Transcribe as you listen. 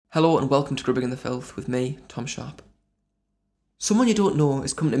Hello and welcome to Grubbing in the Filth with me, Tom Sharp. Someone you don't know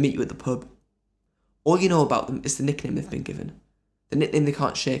is coming to meet you at the pub. All you know about them is the nickname they've been given, the nickname they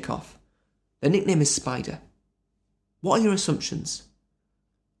can't shake off. Their nickname is Spider. What are your assumptions?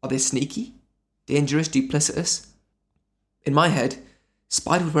 Are they sneaky, dangerous, duplicitous? In my head,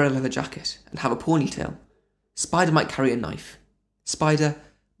 Spider would wear a leather jacket and have a ponytail. Spider might carry a knife. Spider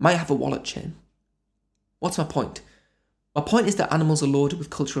might have a wallet chain. What's my point? My point is that animals are loaded with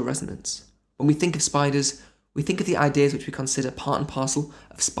cultural resonance. When we think of spiders, we think of the ideas which we consider part and parcel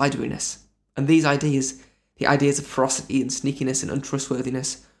of spideriness. And these ideas, the ideas of ferocity and sneakiness and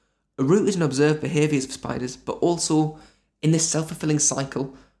untrustworthiness, are rooted in observed behaviours of spiders, but also in this self-fulfilling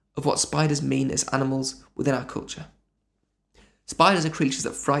cycle of what spiders mean as animals within our culture. Spiders are creatures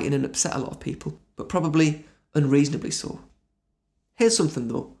that frighten and upset a lot of people, but probably unreasonably so. Here's something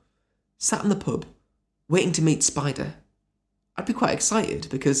though. Sat in the pub, waiting to meet Spider, I'd be quite excited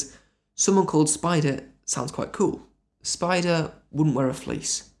because someone called Spider sounds quite cool. Spider wouldn't wear a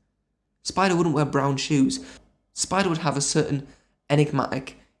fleece. Spider wouldn't wear brown shoes. Spider would have a certain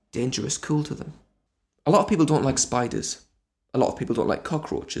enigmatic, dangerous cool to them. A lot of people don't like spiders. A lot of people don't like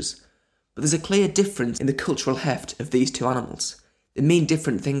cockroaches. But there's a clear difference in the cultural heft of these two animals. They mean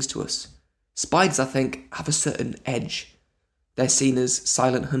different things to us. Spiders, I think, have a certain edge. They're seen as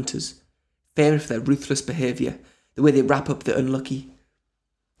silent hunters, famed for their ruthless behaviour, the way they wrap up the unlucky,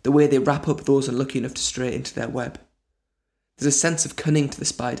 the way they wrap up those unlucky enough to stray into their web. There's a sense of cunning to the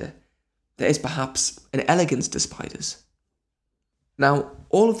spider. There is perhaps an elegance to spiders. Now,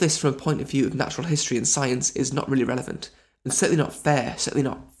 all of this from a point of view of natural history and science is not really relevant, and certainly not fair, certainly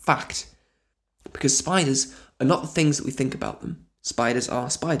not fact, because spiders are not the things that we think about them. Spiders are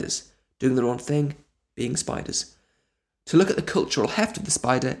spiders, doing their own thing, being spiders. To look at the cultural heft of the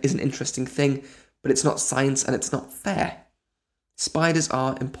spider is an interesting thing, but it's not science and it's not fair. Spiders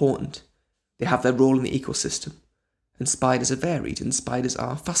are important. They have their role in the ecosystem. And spiders are varied and spiders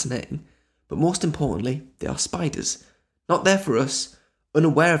are fascinating. But most importantly, they are spiders. Not there for us,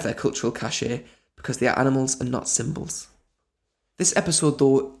 unaware of their cultural cachet because they are animals and not symbols. This episode,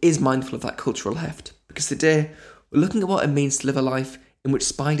 though, is mindful of that cultural heft because today we're looking at what it means to live a life in which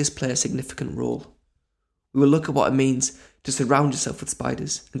spiders play a significant role. We will look at what it means to surround yourself with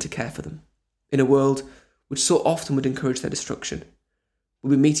spiders and to care for them. In a world which so often would encourage their destruction.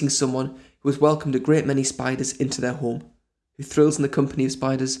 We'll be meeting someone who has welcomed a great many spiders into their home, who thrills in the company of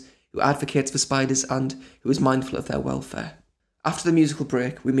spiders, who advocates for spiders and who is mindful of their welfare. After the musical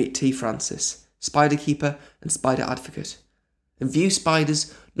break, we meet T. Francis, spider keeper and spider advocate, and view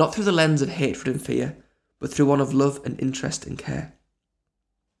spiders not through the lens of hatred and fear, but through one of love and interest and care.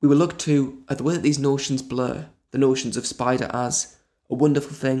 We will look too at the way that these notions blur, the notions of spider as a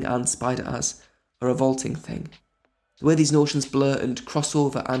wonderful thing and spider as a revolting thing. The way these notions blur and cross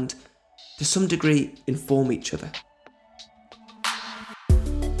over and, to some degree, inform each other.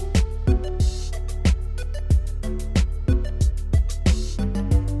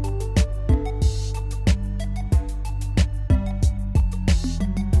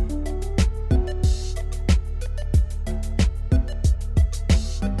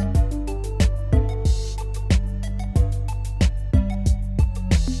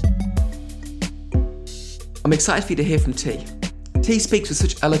 I'm excited for you to hear from T. T speaks with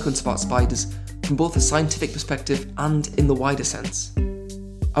such eloquence about spiders from both a scientific perspective and in the wider sense.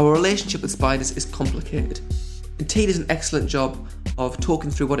 Our relationship with spiders is complicated, and T does an excellent job of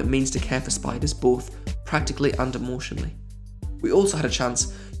talking through what it means to care for spiders both practically and emotionally. We also had a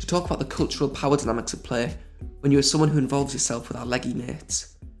chance to talk about the cultural power dynamics at play when you are someone who involves yourself with our leggy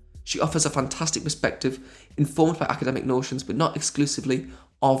mates. She offers a fantastic perspective informed by academic notions but not exclusively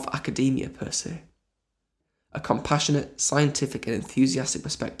of academia per se. A compassionate, scientific and enthusiastic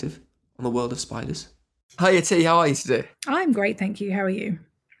perspective on the world of spiders. Hiya T, how are you today? I'm great, thank you. How are you?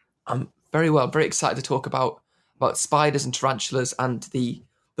 I'm very well, very excited to talk about spiders and tarantulas and the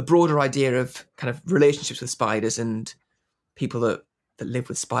broader idea of kind of relationships with spiders and people that live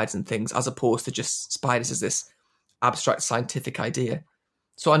with spiders and things, as opposed to just spiders as this abstract scientific idea.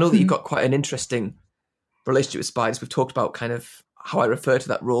 So I know that you've got quite an interesting relationship with spiders. We've talked about kind of how I refer to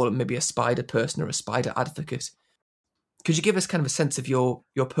that role and maybe a spider person or a spider advocate. Could you give us kind of a sense of your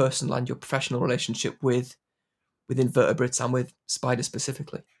personal and your professional relationship with invertebrates and with spiders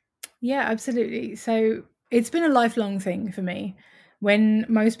specifically? Yeah, absolutely. So it's been a lifelong thing for me. When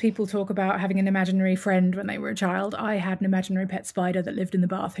most people talk about having an imaginary friend when they were a child, I had an imaginary pet spider that lived in the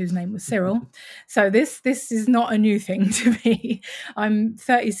bath whose name was Cyril. So this is not a new thing to me. I'm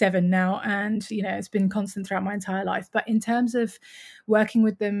 37 now, and it's been constant throughout my entire life. But in terms of working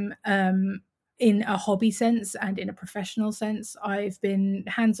with them in a hobby sense and in a professional sense, I've been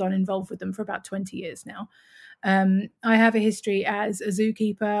hands-on involved with them for about 20 years now. I have a history as a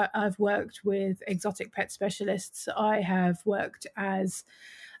zookeeper. I've worked with exotic pet specialists. I have worked as,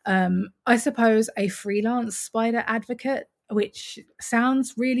 I suppose, a freelance spider advocate, which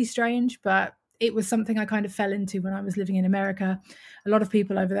sounds really strange, but it was something I kind of fell into when I was living in America. A lot of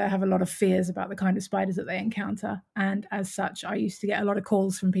people over there have a lot of fears about the kind of spiders that they encounter. And as such, I used to get a lot of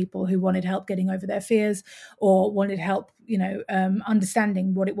calls from people who wanted help getting over their fears or wanted help,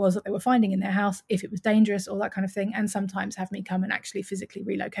 understanding what it was that they were finding in their house, if it was dangerous, all that kind of thing. And sometimes have me come and actually physically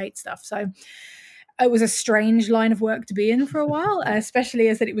relocate stuff. So it was a strange line of work to be in for a while, especially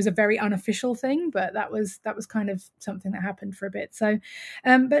as that it was a very unofficial thing, but that was kind of something that happened for a bit. So,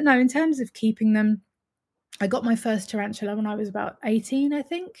 but no, in terms of keeping them, I got my first tarantula when I was about 18, I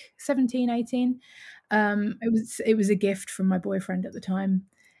think, 17, 18. It was a gift from my boyfriend at the time,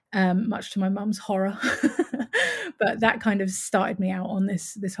 much to my mum's horror. But that kind of started me out on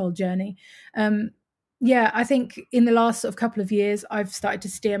this whole journey. Yeah, I think in the last sort of couple of years, I've started to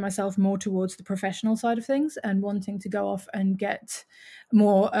steer myself more towards the professional side of things and wanting to go off and get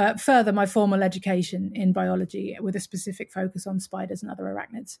more further my formal education in biology with a specific focus on spiders and other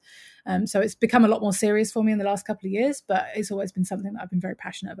arachnids. So it's become a lot more serious for me in the last couple of years, but it's always been something that I've been very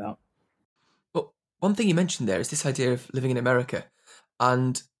passionate about. Well, one thing you mentioned there is this idea of living in America,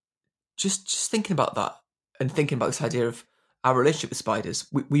 and just thinking about that and thinking about this idea of our relationship with spiders.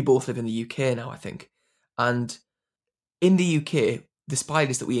 We both live in the UK now, I think. And in the UK, the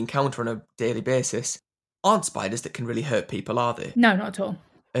spiders that we encounter on a daily basis aren't spiders that can really hurt people, are they? No, not at all.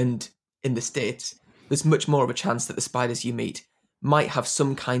 And in the States, there's much more of a chance that the spiders you meet might have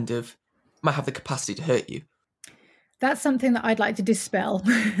the capacity to hurt you. That's something that I'd like to dispel.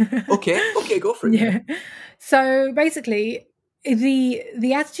 Okay, go for it. Yeah. So basically,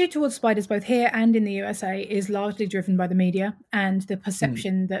 the attitude towards spiders both here and in the USA is largely driven by the media and the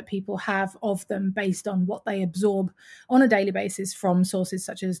perception that people have of them based on what they absorb on a daily basis from sources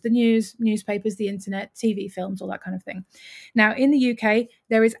such as the news, newspapers, the internet, TV, films, all that kind of thing. Now, in the UK,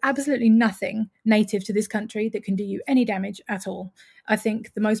 there is absolutely nothing native to this country that can do you any damage at all. I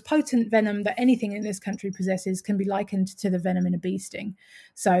think the most potent venom that anything in this country possesses can be likened to the venom in a bee sting.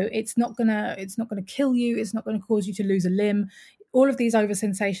 So it's not gonna kill you. It's not gonna cause you to lose a limb. All of these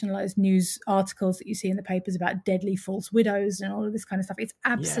over-sensationalized news articles that you see in the papers about deadly false widows and all of this kind of stuff, it's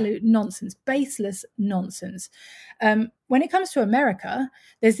absolute nonsense, baseless nonsense. When it comes to America,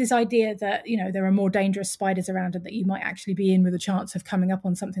 there's this idea that, there are more dangerous spiders around and that you might actually be in with a chance of coming up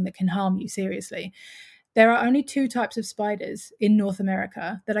on something that can harm you seriously. There are only two types of spiders in North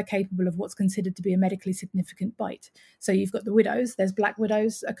America that are capable of what's considered to be a medically significant bite. So you've got the widows, there's black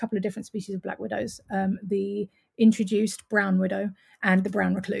widows, a couple of different species of black widows, the introduced brown widow and the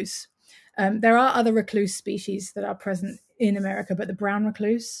brown recluse. There are other recluse species that are present in America, but the brown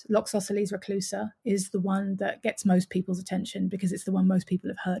recluse, Loxosceles reclusa, is the one that gets most people's attention because it's the one most people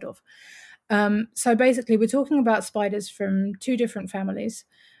have heard of. So basically, we're talking about spiders from two different families.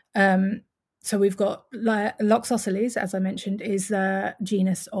 So we've got Loxosceles, as I mentioned, is the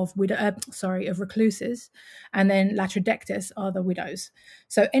genus of recluses, and then Latrodectus are the widows.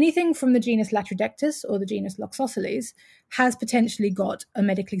 So anything from the genus Latrodectus or the genus Loxosceles has potentially got a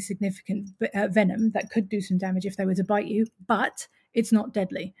medically significant venom that could do some damage if they were to bite you, but it's not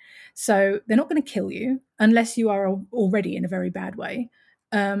deadly. So they're not going to kill you unless you are already in a very bad way.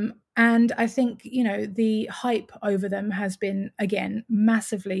 And I think, the hype over them has been, again,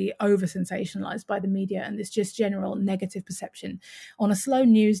 massively over-sensationalized by the media and this just general negative perception. On a slow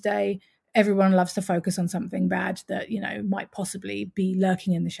news day, everyone loves to focus on something bad that, might possibly be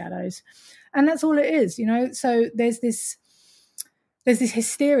lurking in the shadows. And that's all it is, So there's this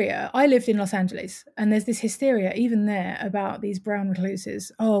hysteria. I lived in Los Angeles, and there's this hysteria even there about these brown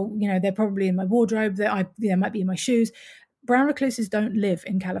recluses. Oh, they're probably in my wardrobe. They might be in my shoes. Brown recluses don't live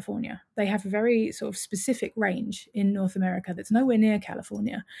in California. They have a very sort of specific range in North America that's nowhere near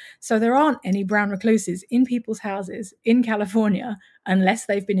California. So there aren't any brown recluses in people's houses in California unless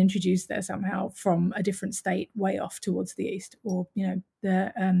they've been introduced there somehow from a different state way off towards the east or,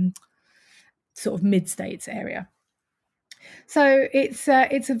 the sort of mid-states area. So it's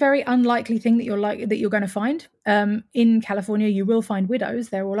a very unlikely thing that you're going to find. In California, you will find widows.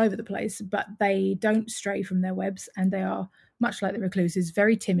 They're all over the place, but they don't stray from their webs, and they are, much like the recluses,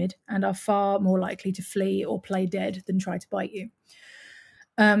 very timid and are far more likely to flee or play dead than try to bite you.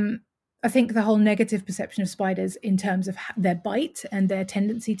 I think the whole negative perception of spiders in terms of their bite and their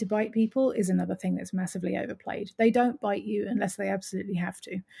tendency to bite people is another thing that's massively overplayed. They don't bite you unless they absolutely have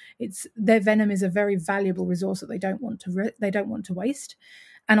to. Their venom is a very valuable resource that they don't want to waste.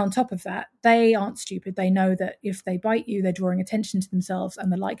 And on top of that, they aren't stupid. They know that if they bite you, they're drawing attention to themselves,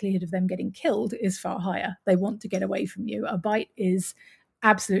 and the likelihood of them getting killed is far higher. They want to get away from you. A bite is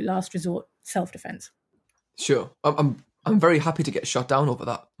absolute last resort self-defense. Sure. I'm very happy to get shot down over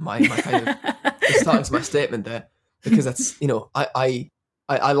that. My kind of the starting to my statement there, because that's, you know, I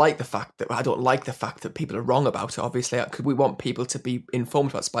like the fact that I don't like the fact that people are wrong about it. Obviously, because we want people to be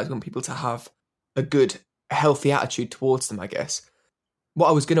informed about spiders. We want people to have a good, healthy attitude towards them, I guess. What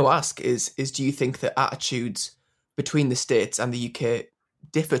I was going to ask is do you think that attitudes between the States and the UK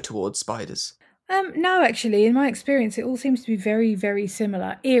differ towards spiders? No, actually, in my experience, it all seems to be very, very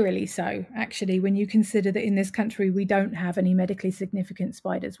similar. Eerily so, actually, when you consider that in this country we don't have any medically significant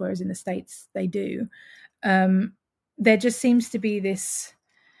spiders, whereas in the States they do. There just seems to be this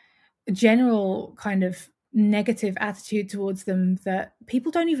general kind of negative attitude towards them that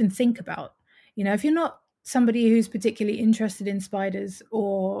people don't even think about. You know, if you're not somebody who's particularly interested in spiders,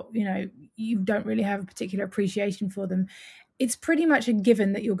 or, you know, you don't really have a particular appreciation for them, it's pretty much a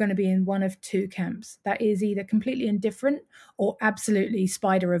given that you're going to be in one of two camps. That is either completely indifferent or absolutely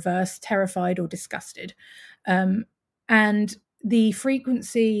spider averse, terrified or disgusted. And the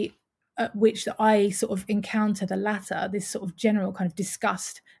frequency at which I sort of encounter the latter, this sort of general kind of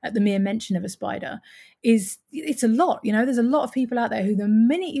disgust at the mere mention of a spider, it's a lot. You know, there's a lot of people out there who the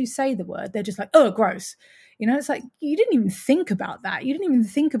minute you say the word, they're just like, oh, gross. You know, it's like, you didn't even think about that. You didn't even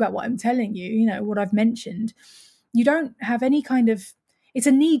think about what I'm telling you, you know, what I've mentioned. You don't have any kind of, it's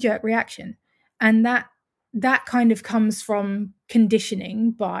a knee-jerk reaction. And that kind of comes from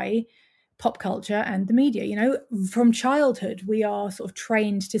conditioning by pop culture and the media. You know, from childhood, we are sort of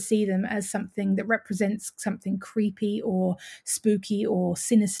trained to see them as something that represents something creepy or spooky or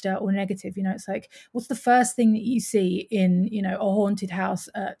sinister or negative. You know, it's like, what's the first thing that you see in, you know, a haunted house?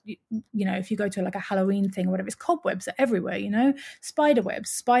 You know, if you go to like a Halloween thing or whatever, it's cobwebs are everywhere, you know, spider webs,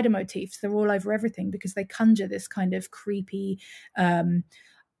 spider motifs, they're all over everything because they conjure this kind of creepy, I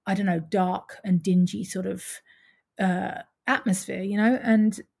don't know, dark and dingy sort of atmosphere, you know.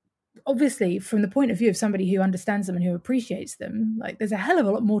 And obviously, from the point of view of somebody who understands them and who appreciates them, like, there's a hell of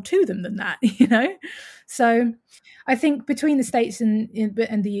a lot more to them than that, you know. So I think between the States and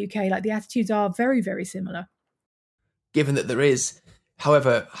the UK, like, the attitudes are very, very similar. Given that there is,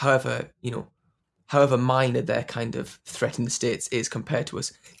 however, you know, however minor their kind of threat in the States is compared to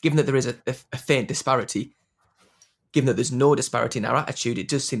us, given that there is a faint disparity, given that there's no disparity in our attitude, it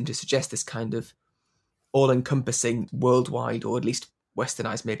does seem to suggest this kind of all-encompassing worldwide, or at least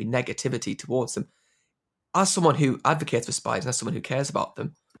westernized maybe, negativity towards them. As someone who advocates for spiders and as someone who cares about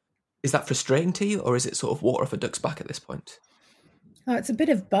them, is that frustrating to you, or is it sort of water off a duck's back at this point? Oh, it's a bit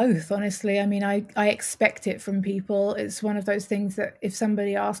of both, honestly. I mean, I expect it from people. It's one of those things that if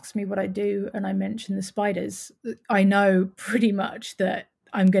somebody asks me what I do and I mention the spiders, I know pretty much that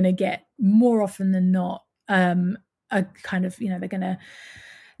I'm going to get, more often than not, a kind of, you know, they're going to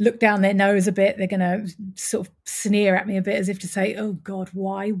look down their nose a bit. They're going to sort of sneer at me a bit as if to say, oh God,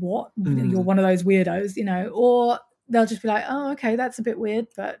 why, what? You're one of those weirdos, you know, or they'll just be like, oh, okay, that's a bit weird,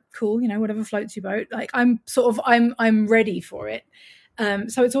 but cool, you know, whatever floats your boat. Like, I'm ready for it.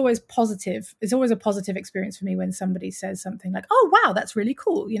 So it's always positive. It's always a positive experience for me when somebody says something like, oh, wow, that's really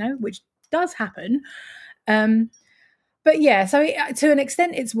cool, you know, which does happen. But yeah, so to an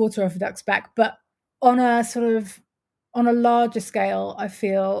extent, it's water off a duck's back, but on a larger scale, I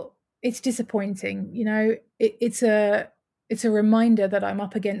feel it's disappointing. You know, it's a reminder that I'm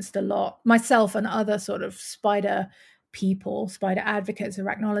up against a lot, myself and other sort of spider people, spider advocates,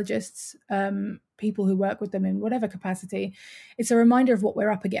 arachnologists, people who work with them in whatever capacity. It's a reminder of what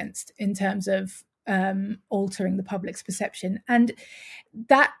we're up against in terms of altering the public's perception. And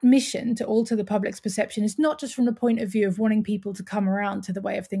that mission to alter the public's perception is not just from the point of view of wanting people to come around to the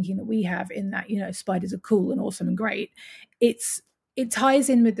way of thinking that we have, in that, you know, spiders are cool and awesome and great. It ties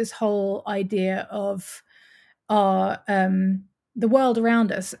in with this whole idea of our the world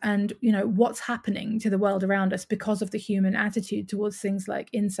around us, and, you know, what's happening to the world around us because of the human attitude towards things like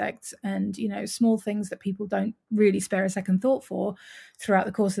insects and, you know, small things that people don't really spare a second thought for throughout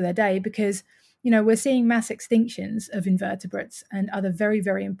the course of their day. Because, you know, we're seeing mass extinctions of invertebrates and other very,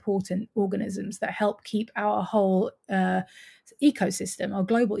 very important organisms that help keep our whole ecosystem, our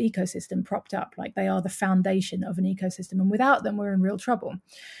global ecosystem, propped up. Like, they are the foundation of an ecosystem, and without them, we're in real trouble.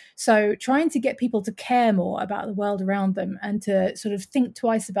 So trying to get people to care more about the world around them and to sort of think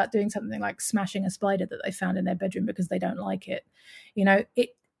twice about doing something like smashing a spider that they found in their bedroom because they don't like it, you know,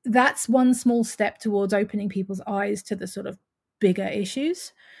 that's one small step towards opening people's eyes to the sort of bigger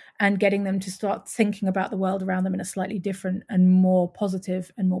issues and getting them to start thinking about the world around them in a slightly different and more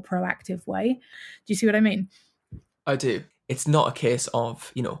positive and more proactive way. Do you see what I mean? I do. it's not a case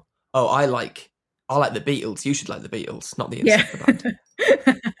of, oh, I like the Beatles, you should like the Beatles, not the Yeah. insect the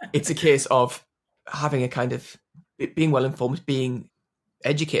band. It's a case of having a kind of being well informed, being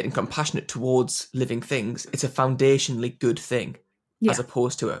educated and compassionate towards living things. It's a foundationally good thing, Yeah. as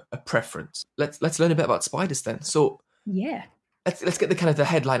opposed to a preference. Let's learn a bit about spiders then. So Yeah. let's get the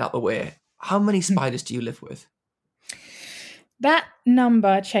headline out the way. How many spiders do you live with? That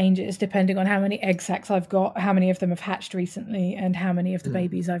number changes depending on how many egg sacs I've got, how many of them have hatched recently, and how many of the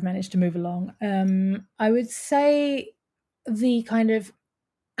babies I've managed to move along. I would say the kind of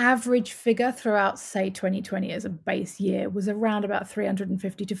average figure throughout, say, 2020 as a base year was around about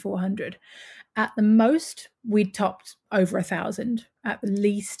 350 to 400. At the most, we'd topped over 1,000. At the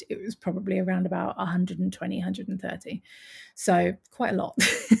least, it was probably around about 120, 130. So quite a lot.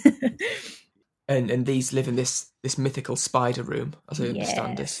 And these live in this mythical spider room, as I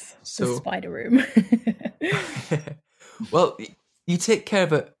understand it. So the spider room. Well, you take care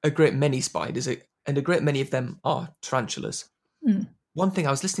of a great many spiders, and a great many of them are tarantulas. One thing,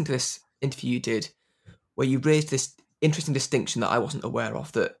 I was listening to this interview you did where you raised this interesting distinction that I wasn't aware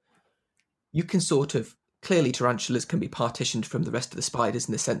of, that you can sort of, clearly tarantulas can be partitioned from the rest of the spiders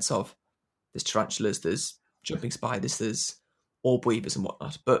in the sense of there's tarantulas, there's jumping spiders, there's orb weavers and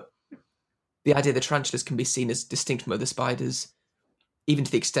whatnot, but the idea that tarantulas can be seen as distinct from other spiders, even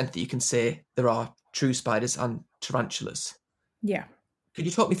to the extent that you can say there are true spiders and tarantulas. Yeah. Could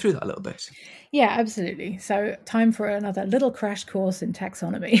you talk me through that a little bit? Yeah, absolutely. So time for another little crash course in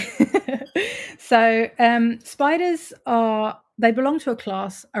taxonomy. So spiders they belong to a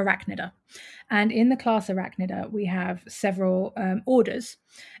class Arachnida. And in the class Arachnida, we have several orders.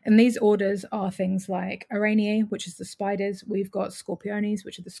 And these orders are things like Araneae, which is the spiders. We've got Scorpiones,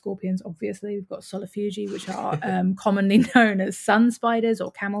 which are the scorpions, obviously. We've got Solifugi, which are commonly known as sun spiders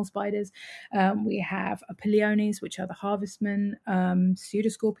or camel spiders. We have Apiliones, which are the harvestmen,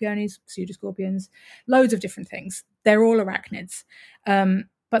 pseudoscorpions, loads of different things. They're all arachnids,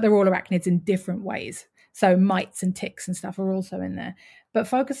 but they're all arachnids in different ways. So mites and ticks and stuff are also in there. But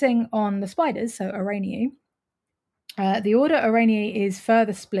focusing on the spiders, so Araneae, the order Araneae is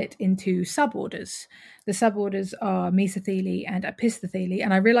further split into suborders. The suborders are Mesothele and Episthethele,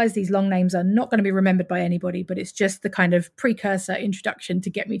 and I realize these long names are not going to be remembered by anybody, but it's just the kind of precursor introduction to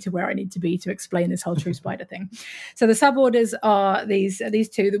get me to where I need to be to explain this whole true spider thing. So the suborders are these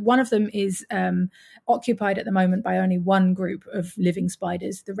two. One of them is occupied at the moment by only one group of living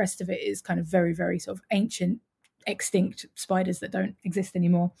spiders. The rest of it is kind of very, very sort of ancient, extinct spiders that don't exist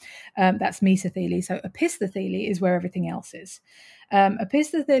anymore. That's Mesothele. So Episthethele is where everything else is.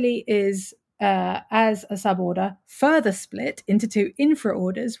 Episthethele is, as a suborder, further split into two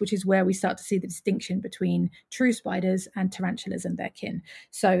infraorders, which is where we start to see the distinction between true spiders and tarantulas and their kin.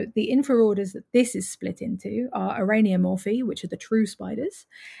 So the infraorders that this is split into are Araneomorphae, which are the true spiders,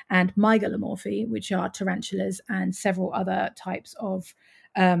 and Mygalomorphae, which are tarantulas and several other types of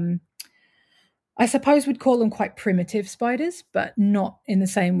I suppose we'd call them quite primitive spiders, but not in the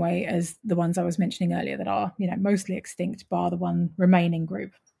same way as the ones I was mentioning earlier that are, mostly extinct, bar the one remaining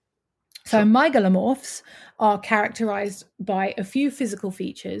group. So mygalomorphs are characterized by a few physical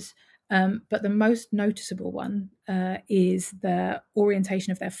features, but the most noticeable one is the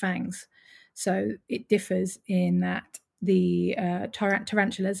orientation of their fangs. So it differs in that the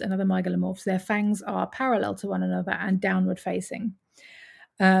tarantulas and other mygalomorphs, their fangs are parallel to one another and downward facing.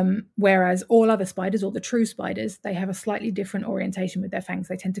 Whereas all other spiders, or the true spiders, they have a slightly different orientation with their fangs.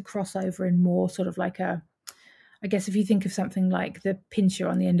 They tend to cross over in more sort of like I guess if you think of something like the pincher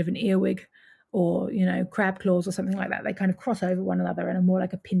on the end of an earwig, or, crab claws or something like that, they kind of cross over one another and are more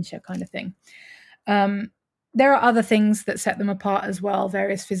like a pincher kind of thing. There are other things that set them apart as well,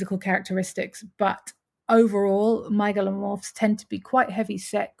 various physical characteristics, but overall, mygalomorphs tend to be quite heavy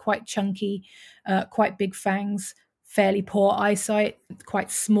set, quite chunky, quite big fangs, fairly poor eyesight, quite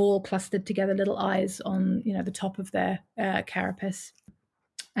small, clustered together little eyes on, the top of their carapace.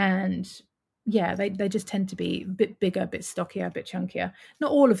 And yeah, they just tend to be a bit bigger, a bit stockier, a bit chunkier.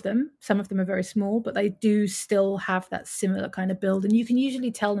 Not all of them. Some of them are very small, but they do still have that similar kind of build. And you can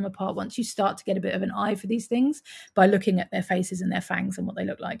usually tell them apart once you start to get a bit of an eye for these things by looking at their faces and their fangs and what they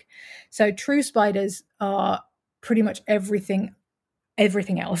look like. So true spiders are pretty much everything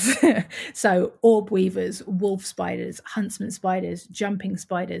everything else. So orb weavers, wolf spiders, huntsman spiders, jumping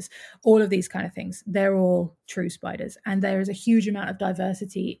spiders, all of these kind of things, they're all true spiders. And there is a huge amount of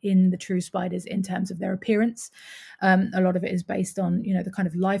diversity in the true spiders in terms of their appearance. A lot of it is based on, the kind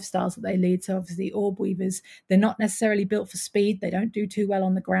of lifestyles that they lead. So obviously orb weavers, they're not necessarily built for speed. They don't do too well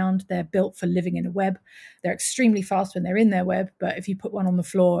on the ground. They're built for living in a web. They're extremely fast when they're in their web, but if you put one on the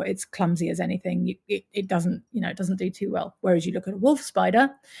floor, it's clumsy as anything. It doesn't, it doesn't do too well. Whereas you look at a wolf spider,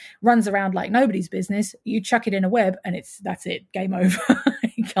 runs around like nobody's business. You chuck it in a web and that's it, game over.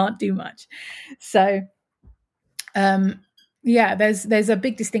 You can't do much. So, there's a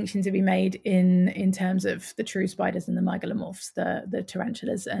big distinction to be made in terms of the true spiders and the mygalomorphs, the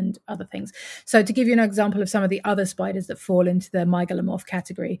tarantulas and other things. So to give you an example of some of the other spiders that fall into the mygalomorph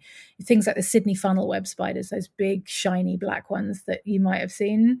category, things like the Sydney funnel web spiders, those big shiny black ones that you might have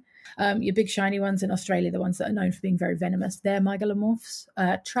seen. Your big shiny ones in Australia, the ones that are known for being very venomous, they're mygalomorphs.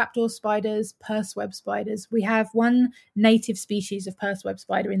 Trapdoor spiders, purse web spiders. We have one native species of purse web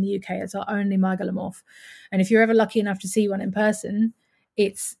spider in the UK. It's our only mygalomorph. And if you're ever lucky enough to see one in person,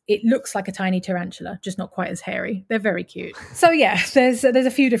 it looks like a tiny tarantula, just not quite as hairy. They're very cute. So yeah, there's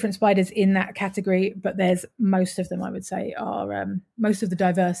a few different spiders in that category, but there's most of them, I would say, are most of the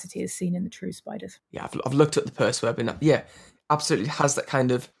diversity is seen in the true spiders. Yeah, I've looked at the purse web and yeah, absolutely has that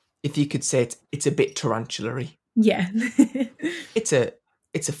kind of, if you could say it's a bit tarantula-y. Yeah. It's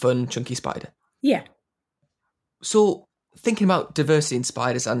a fun, chunky spider. Yeah. So thinking about diversity in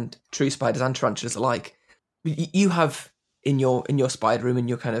spiders and true spiders and tarantulas alike, you have in your spider room, in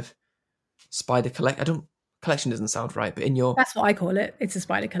your kind of spider collection doesn't sound right, but in your... That's what I call it. It's a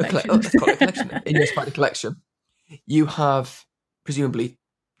spider collection. Let's call it a collection. In your spider collection, you have presumably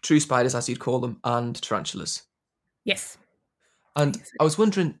true spiders, as you'd call them, and tarantulas. Yes. And I was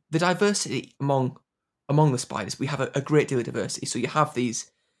wondering, the diversity among the spiders, we have a great deal of diversity. So you have the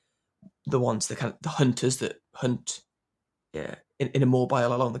ones, the hunters that hunt in a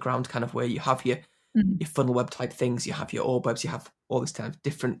mobile along the ground kind of way. You have your funnel web type things, you have your orb webs, you have all this kind of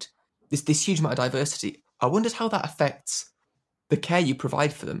different, this huge amount of diversity. I wondered how that affects the care you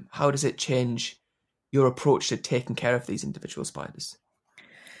provide for them. How does it change your approach to taking care of these individual spiders?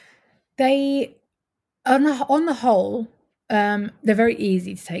 They, on the whole... they're very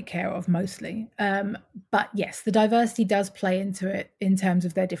easy to take care of mostly. But yes, the diversity does play into it in terms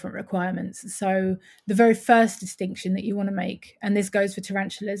of their different requirements. So the very first distinction that you want to make, and this goes for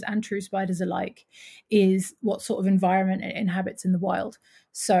tarantulas and true spiders alike, is what sort of environment it inhabits in the wild.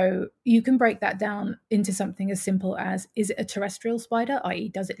 So you can break that down into something as simple as, is it a terrestrial spider, i.e.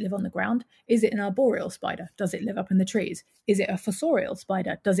 does it live on the ground? Is it an arboreal spider? Does it live up in the trees? Is it a fossorial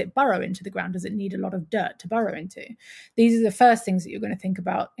spider? Does it burrow into the ground? Does it need a lot of dirt to burrow into? These are the first things that you're going to think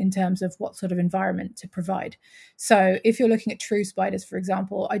about in terms of what sort of environment to provide. So if you're looking at true spiders, for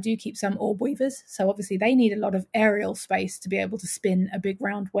example, I do keep some orb weavers. So obviously they need a lot of aerial space to be able to spin a big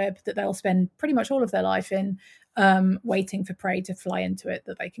round web that they'll spend pretty much all of their life in, waiting for prey to fly into it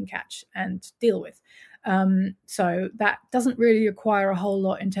that they can catch and deal with. So that doesn't really require a whole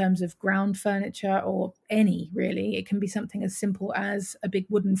lot in terms of ground furniture or any, really. It can be something as simple as a big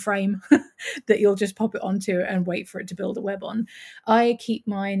wooden frame that you'll just pop it onto and wait for it to build a web on. I keep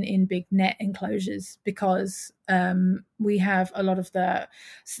mine in big net enclosures because we have a lot of the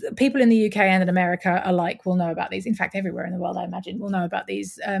people in the UK and in America alike will know about these. In fact, everywhere in the world, I imagine, will know about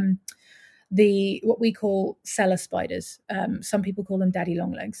these. What we call cellar spiders. Some people call them daddy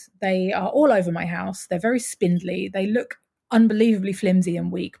long legs. They are all over my house. They're very spindly. They look unbelievably flimsy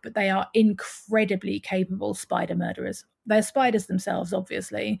and weak, but they are incredibly capable spider murderers. They're spiders themselves,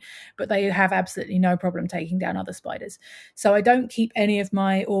 obviously, but they have absolutely no problem taking down other spiders. So I don't keep any of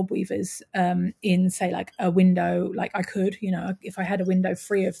my orb weavers in, say, like a window. Like I could, if I had a window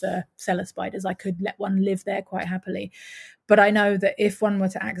free of the cellar spiders, I could let one live there quite happily. But I know that if one were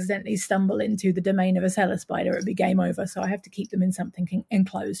to accidentally stumble into the domain of a cellar spider, it'd be game over. So I have to keep them in something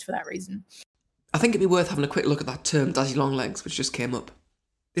enclosed for that reason. I think it'd be worth having a quick look at that term, daddy long legs, which just came up.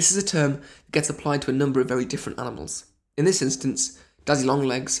 This is a term that gets applied to a number of very different animals. In this instance, daddy long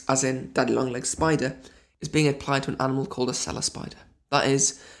legs, as in daddy long legs spider, is being applied to an animal called a cellar spider. That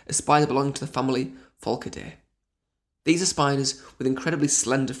is, a spider belonging to the family Pholcidae. These are spiders with incredibly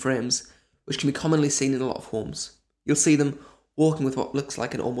slender frames, which can be commonly seen in a lot of homes. You'll see them walking with what looks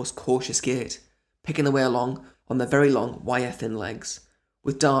like an almost cautious gait, picking their way along on their very long, wire-thin legs,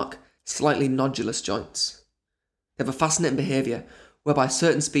 with dark, slightly nodulous joints. They have a fascinating behaviour whereby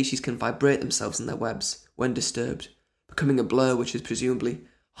certain species can vibrate themselves in their webs when disturbed, becoming a blur which is presumably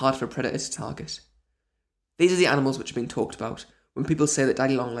hard for a predator to target. These are the animals which are being talked about when people say that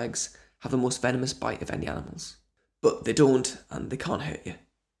daddy long legs have the most venomous bite of any animals. but they don't and they can't hurt you.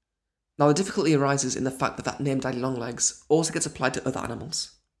 Now, the difficulty arises in the fact that name Daddy Longlegs also gets applied to other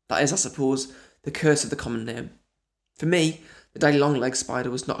animals. That is, I suppose, the curse of the common name. For me, the Daddy Longlegs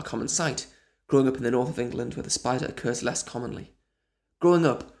spider was not a common sight, growing up in the north of England where the spider occurs less commonly. Growing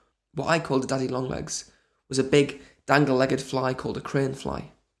up, what I called a Daddy Longlegs was a big, dangle-legged fly called a crane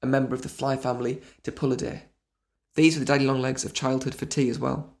fly, a member of the fly family Dipullidae. These were the Daddy Longlegs of childhood for tea as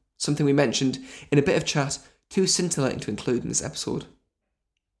well, something we mentioned in a bit of chat too scintillating to include in this episode.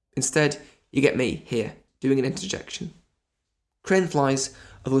 Instead, you get me here, doing an interjection. Crane flies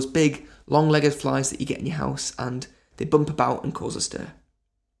are those big, long-legged flies that you get in your house, and they bump about and cause a stir.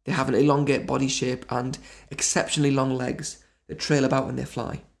 They have an elongate body shape and exceptionally long legs that trail about when they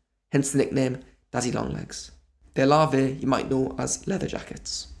fly, hence the nickname Daddy Longlegs. Their larvae you might know as leather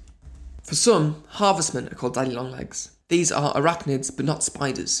jackets. For some, harvestmen are called Daddy Longlegs. These are arachnids but not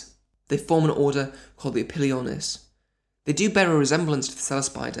spiders. They form an order called the Opiliones. They do bear a resemblance to the cellar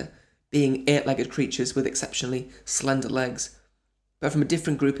spider, being 8-legged creatures with exceptionally slender legs, but from a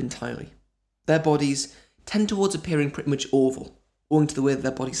different group entirely. Their bodies tend towards appearing pretty much oval, owing to the way that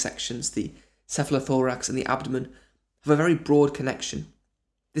their body sections, the cephalothorax and the abdomen, have a very broad connection.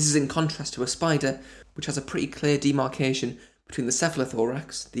 This is in contrast to a spider, which has a pretty clear demarcation between the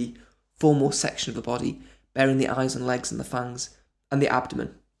cephalothorax, the foremost section of the body, bearing the eyes and legs and the fangs, and the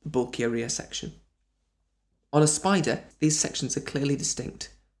abdomen, the bulkier rear section. On a spider, these sections are clearly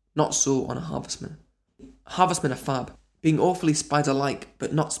distinct, not so on a harvestman. Harvestmen are fab. Being awfully spider-like,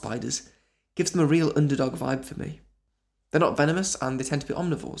 but not spiders, gives them a real underdog vibe for me. They're not venomous, and they tend to be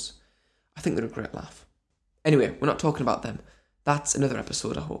omnivores. I think they're a great laugh. Anyway, we're not talking about them. That's another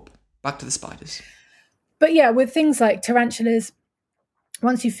episode, I hope. Back to the spiders. But yeah, with things like tarantulas,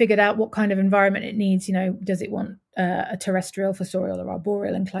 once you've figured out what kind of environment it needs, does it want a terrestrial, fossorial, or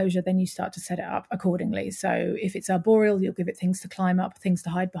arboreal enclosure, then you start to set it up accordingly. So if it's arboreal, you'll give it things to climb up, things to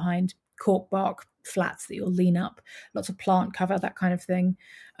hide behind, cork bark, flats that you'll lean up, lots of plant cover, that kind of thing.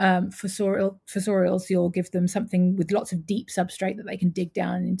 Fossorials, you'll give them something with lots of deep substrate that they can dig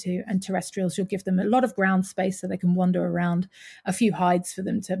down into, and terrestrials, you'll give them a lot of ground space so they can wander around, a few hides for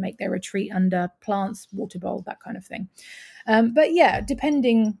them to make their retreat under, plants, water bowl, that kind of thing. But yeah,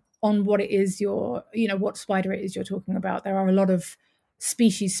 depending on what it is what spider it is you're talking about, there are a lot of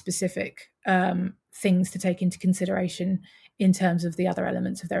species-specific things to take into consideration in terms of the other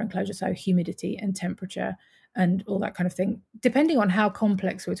elements of their enclosure, so humidity and temperature and all that kind of thing. Depending on how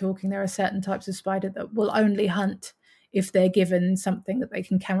complex we're talking, there are certain types of spider that will only hunt if they're given something that they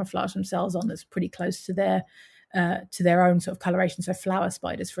can camouflage themselves on that's pretty close to their own sort of coloration. So flower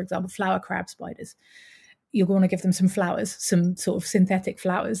spiders, for example, flower crab spiders, you're going to give them some flowers, some sort of synthetic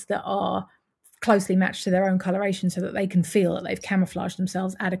flowers that are closely matched to their own coloration so that they can feel that they've camouflaged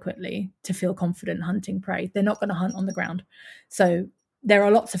themselves adequately to feel confident hunting prey. They're not going to hunt on the ground. So there are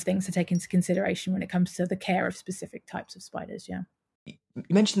lots of things to take into consideration when it comes to the care of specific types of spiders, yeah. You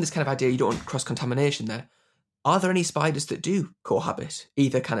mentioned this kind of idea you don't want cross-contamination there. Are there any spiders that do cohabit,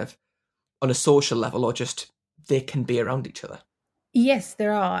 either kind of on a social level or just they can be around each other? Yes,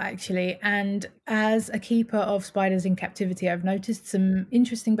 there are actually. And as a keeper of spiders in captivity, I've noticed some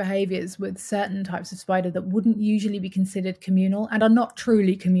interesting behaviors with certain types of spider that wouldn't usually be considered communal and are not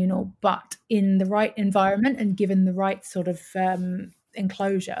truly communal, but in the right environment and given the right sort of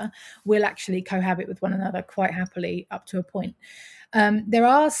enclosure, will actually cohabit with one another quite happily up to a point. There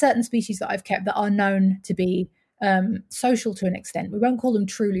are certain species that I've kept that are known to be social to an extent. We won't call them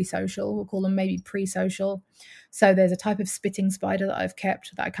truly social. We'll call them maybe pre-social. So there's a type of spitting spider that I've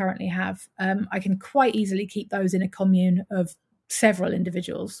kept that I currently have. I can quite easily keep those in a commune of several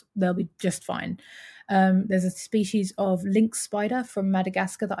individuals. They'll be just fine. There's a species of lynx spider from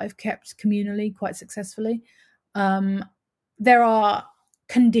Madagascar that I've kept communally quite successfully. There are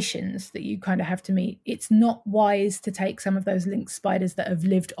conditions that you kind of have to meet. It's not wise to take some of those lynx spiders that have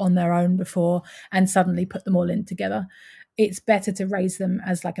lived on their own before and suddenly put them all in together. It's better to raise them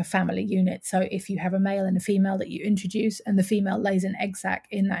as like a family unit. So if you have a male and a female that you introduce and the female lays an egg sac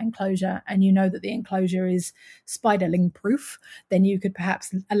in that enclosure and you know that the enclosure is spiderling proof, then you could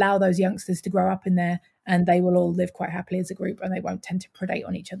perhaps allow those youngsters to grow up in there and they will all live quite happily as a group and they won't tend to predate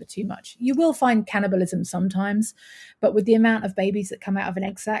on each other too much. You will find cannibalism sometimes, but with the amount of babies that come out of an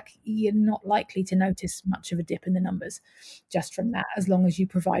egg sac, you're not likely to notice much of a dip in the numbers just from that, as long as you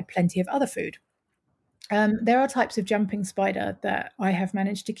provide plenty of other food. There are types of jumping spider that I have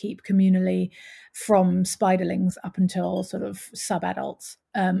managed to keep communally from spiderlings up until sort of sub-adults,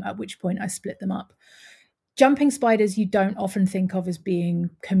 at which point I split them up. Jumping spiders you don't often think of as being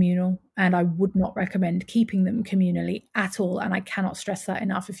communal, and I would not recommend keeping them communally at all. And I cannot stress that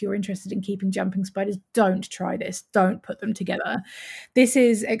enough. If you're interested in keeping jumping spiders, don't try this. Don't put them together. This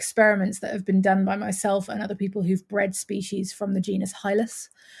is experiments that have been done by myself and other people who've bred species from the genus Hylas.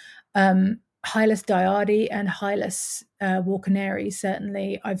 Hylas diardi and Hylas walkeneri,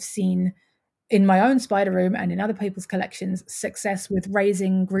 certainly I've seen in my own spider room and in other people's collections, success with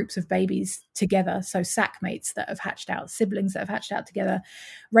raising groups of babies together. So sack mates that have hatched out, siblings that have hatched out together,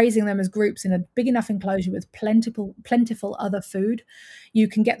 raising them as groups in a big enough enclosure with plentiful other food. You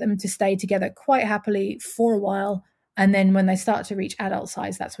can get them to stay together quite happily for a while. And then when they start to reach adult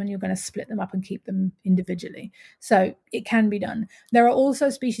size, that's when you're going to split them up and keep them individually. So it can be done. There are also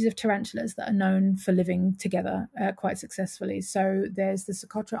species of tarantulas that are known for living together quite successfully. So there's the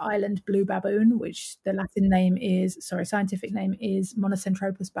Socotra Island blue baboon, which the scientific name is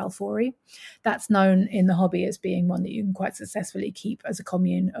Monocentropus balfouri. That's known in the hobby as being one that you can quite successfully keep as a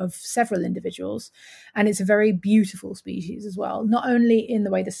commune of several individuals. And it's a very beautiful species as well, not only in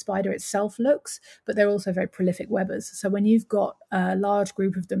the way the spider itself looks, but they're also very prolific webbers. So when you've got a large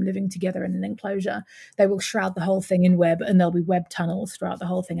group of them living together in an enclosure, they will shroud the whole thing in web, and there'll be web tunnels throughout the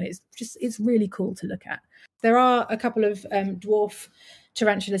whole thing. And it's really cool to look at. There are a couple of dwarf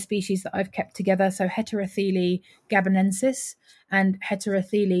tarantula species that I've kept together. So Heterothele gabonensis and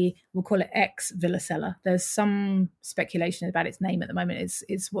Heterothele, we'll call it X villicella. There's some speculation about its name at the moment.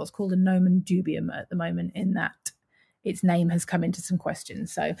 It's what's called a nomen dubium at the moment, in that its name has come into some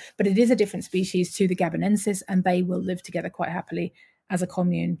questions. So, but it is a different species to the gabonensis, and they will live together quite happily as a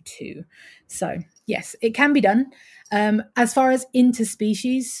commune too. So yes, it can be done. As far as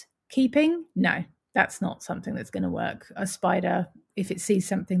interspecies keeping, no, that's not something that's going to work. A spider, if it sees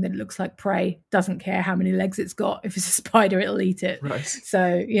something that looks like prey, doesn't care how many legs it's got. If it's a spider, it'll eat it. Right.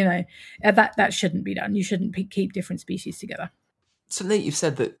 So, that shouldn't be done. You shouldn't keep different species together. Something that you've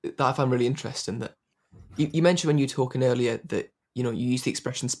said that I find really interesting, that you mentioned when you were talking earlier that, you use the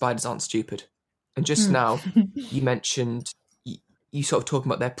expression spiders aren't stupid. And just now you mentioned, you sort of talking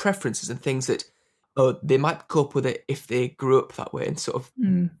about their preferences and things that they might cope with it if they grew up that way, and sort of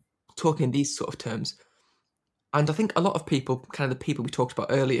talking in these sort of terms. And I think a lot of people, kind of the people we talked about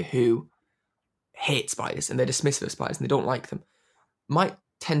earlier, who hate spiders and they're dismissive of spiders and they don't like them, might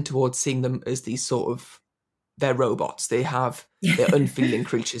tend towards seeing them as these sort of, they're robots. They're unfeeling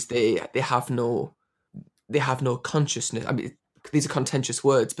creatures. They have no consciousness. I mean, these are contentious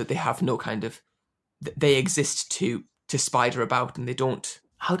words, but they have no kind of, they exist to spider about, and they don't,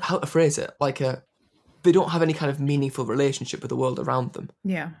 how to phrase it, they don't have any kind of meaningful relationship with the world around them.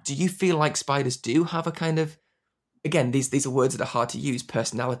 Yeah. Do you feel like spiders do have a kind of, again, these are words that are hard to use,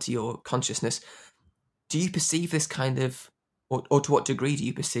 personality or consciousness. Do you perceive this kind of, or to what degree do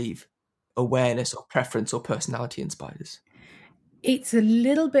you perceive awareness or preference or personality in spiders? It's a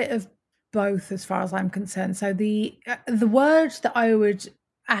little bit of both as far as I'm concerned. So the word that I would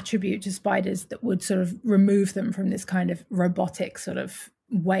attribute to spiders that would sort of remove them from this kind of robotic sort of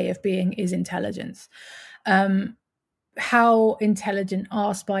way of being is intelligence. How intelligent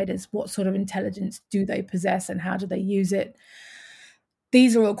are spiders? What sort of intelligence do they possess, and how do they use it?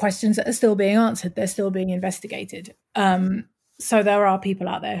 These are all questions that are still being answered. They're still being investigated. So there are people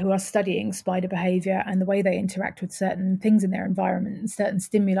out there who are studying spider behavior and the way they interact with certain things in their environment and certain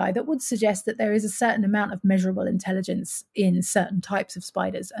stimuli that would suggest that there is a certain amount of measurable intelligence in certain types of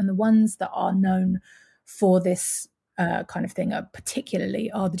spiders. And the ones that are known for this kind of thing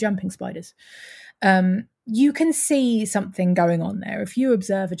particularly are the jumping spiders. You can see something going on there. If you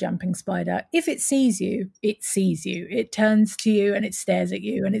observe a jumping spider, if it sees you, it sees you. It turns to you and it stares at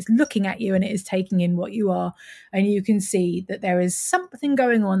you and it's looking at you and it is taking in what you are. And you can see that there is something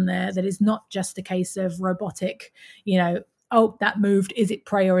going on there that is not just a case of robotic, oh, that moved. Is it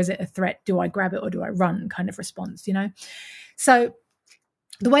prey or is it a threat? Do I grab it or do I run kind of response, So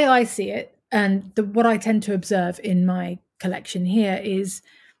the way I see it, and what I tend to observe in my collection here, is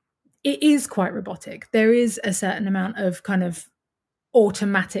it is quite robotic. There is a certain amount of kind of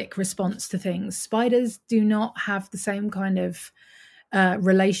automatic response to things. Spiders do not have the same kind of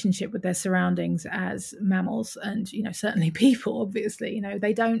relationship with their surroundings as mammals, and certainly people. Obviously,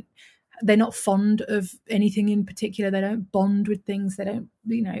 they're not fond of anything in particular. They don't bond with things. They don't,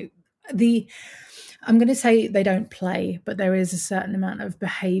 I'm going to say they don't play, but there is a certain amount of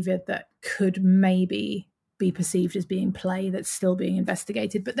behavior that could maybe be perceived as being play that's still being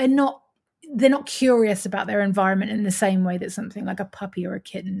investigated, but they're not curious about their environment in the same way that something like a puppy or a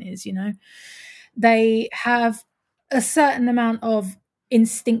kitten is. They have a certain amount of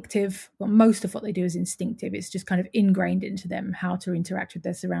instinctive, most of what they do is instinctive. It's just kind of ingrained into them how to interact with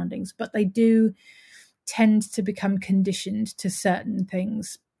their surroundings, but they do tend to become conditioned to certain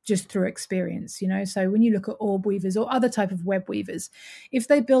things just through experience, So when you look at orb weavers or other type of web weavers, if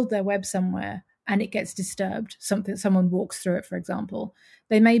they build their web somewhere and it gets disturbed, someone walks through it, for example,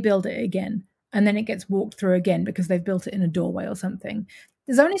 they may build it again, and then it gets walked through again because they've built it in a doorway or something.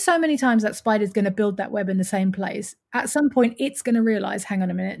 There's only so many times that spider's going to build that web in the same place. At some point, it's going to realize, hang on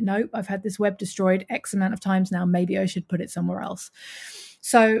a minute, nope, I've had this web destroyed X amount of times now. Maybe I should put it somewhere else.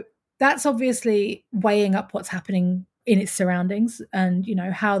 So that's obviously weighing up what's happening in its surroundings and,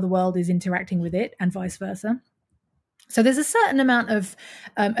 how the world is interacting with it and vice versa. So there's a certain amount of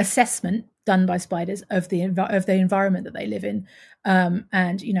assessment done by spiders of the environment that they live in,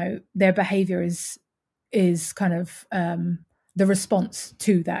 and their behavior is kind of the response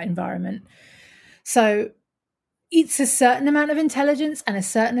to that environment. So it's a certain amount of intelligence and a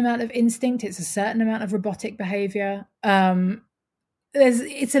certain amount of instinct. It's a certain amount of robotic behavior.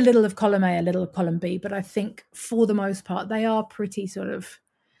 It's a little of column A, a little of column B, but I think for the most part they are pretty sort of.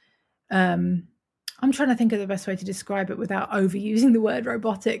 I'm trying to think of the best way to describe it without overusing the word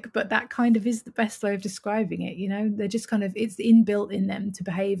robotic, but that kind of is the best way of describing it. They're just kind of, it's inbuilt in them to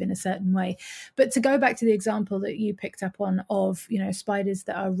behave in a certain way. But to go back to the example that you picked up on of, spiders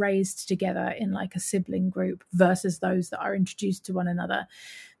that are raised together in like a sibling group versus those that are introduced to one another,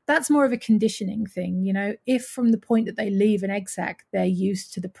 that's more of a conditioning thing. If from the point that they leave an egg sac, they're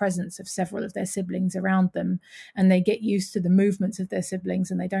used to the presence of several of their siblings around them, and they get used to the movements of their siblings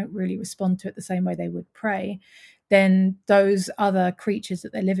and they don't really respond to it the same way they would prey, then those other creatures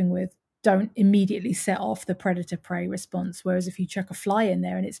that they're living with don't immediately set off the predator-prey response. Whereas if you chuck a fly in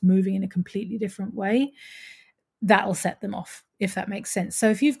there and it's moving in a completely different way, that'll set them off, if that makes sense. So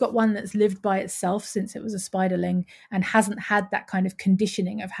if you've got one that's lived by itself since it was a spiderling and hasn't had that kind of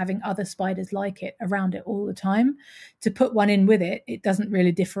conditioning of having other spiders like it around it all the time, to put one in with it, it doesn't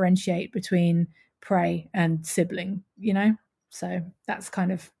really differentiate between prey and sibling, So that's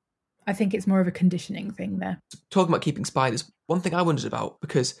kind of, I think it's more of a conditioning thing there. Talking about keeping spiders, one thing I wondered about,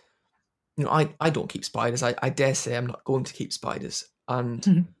 because, I don't keep spiders. I dare say I'm not going to keep spiders.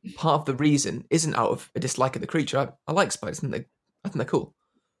 And part of the reason isn't out of a dislike of the creature. I like spiders. I think they're cool.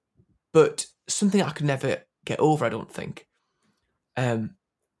 But something I could never get over, I don't think,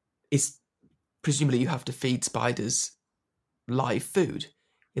 is presumably you have to feed spiders live food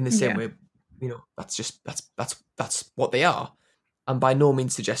in the same way. That's what they are. And by no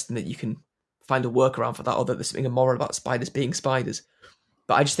means suggesting that you can find a workaround for that, or that there's something immoral about spiders being spiders.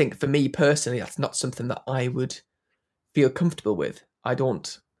 But I just think, for me personally, that's not something that I would feel comfortable with. I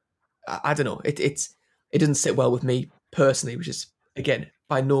don't know. It doesn't sit well with me personally, which is, again,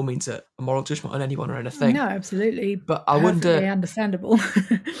 by no means a moral judgment on anyone or anything. No, absolutely. But I wonder, understandable.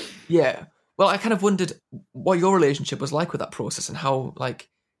 Yeah. Well, I kind of wondered what your relationship was like with that process and how,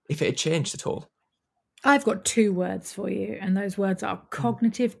 if it had changed at all. I've got 2 words for you, and those words are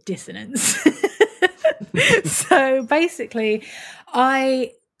cognitive dissonance. So basically,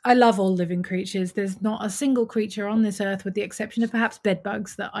 I love all living creatures. There's not a single creature on this earth, with the exception of perhaps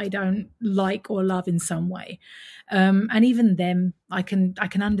bedbugs, that I don't like or love in some way. And even them, I can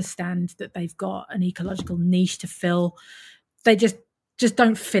understand that they've got an ecological niche to fill. They just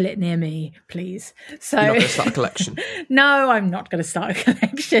don't fill it near me, please. So you're not going to start a collection? No, I'm not going to start a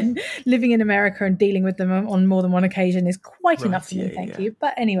collection. Living in America and dealing with them on more than one occasion is quite enough for me, thank you.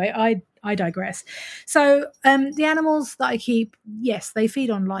 But anyway, I digress. So the animals that I keep, yes, they feed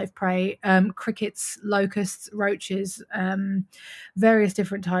on live prey, crickets, locusts, roaches, various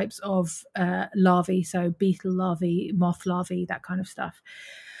different types of larvae, so beetle larvae, moth larvae, that kind of stuff.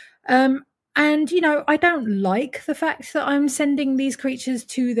 And, I don't like the fact that I'm sending these creatures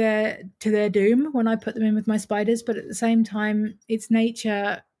to their doom when I put them in with my spiders, but at the same time, it's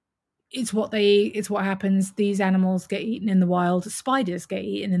nature. It's what happens. These animals get eaten in the wild. Spiders get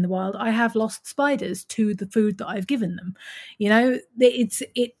eaten in the wild. I have lost spiders to the food that I've given them.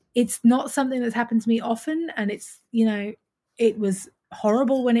 It's not something that's happened to me often, and it was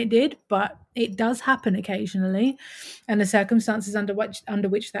horrible when it did, but it does happen occasionally, and the circumstances under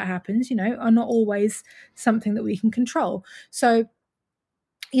which that happens, are not always something that we can control. So,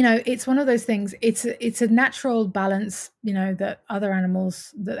 it's one of those things. It's a natural balance, that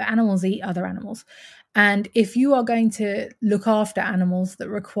animals eat other animals. And if you are going to look after animals that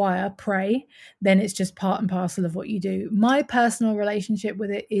require prey, then it's just part and parcel of what you do. My personal relationship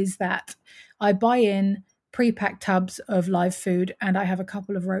with it is that I buy in pre-packed tubs of live food, and I have a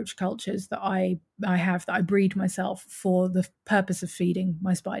couple of roach cultures that I breed myself for the purpose of feeding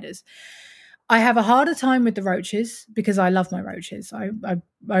my spiders. I have a harder time with the roaches because I love my roaches. I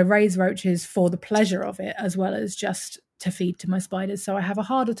raise roaches for the pleasure of it, as well as just to feed to my spiders. So I have a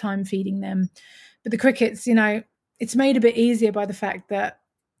harder time feeding them But the crickets, you know, it's made a bit easier by the fact that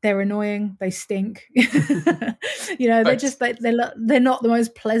they're annoying, they stink. You know, they're just they're not the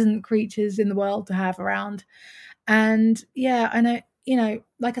most pleasant creatures in the world to have around. And yeah, I know, you know,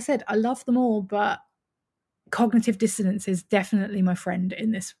 like I said, I love them all, but cognitive dissonance is definitely my friend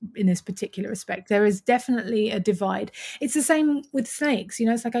in this particular respect. There is definitely a divide. It's the same with snakes. You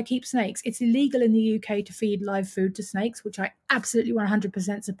know, it's like I keep snakes. It's illegal in the UK to feed live food to snakes, which I absolutely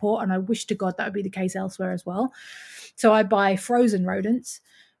 100% support, and I wish to God that would be the case elsewhere as well. So I buy frozen rodents,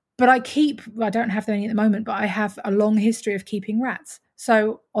 but I don't have any at the moment, but I have a long history of keeping rats.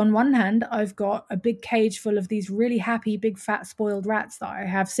 So on one hand, I've got a big cage full of these really happy, big, fat, spoiled rats that I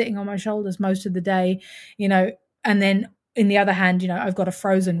have sitting on my shoulders most of the day, you know, and then in the other hand, you know, I've got a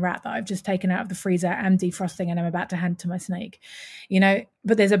frozen rat that I've just taken out of the freezer and defrosting and I'm about to hand to my snake, you know,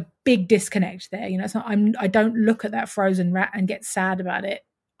 but there's a big disconnect there. You know, it's not, I don't look at that frozen rat and get sad about it.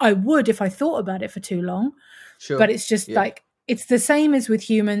 I would if I thought about it for too long, but it's just like, it's the same as with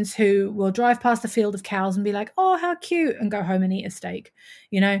humans who will drive past a field of cows and be like, oh, how cute, and go home and eat a steak.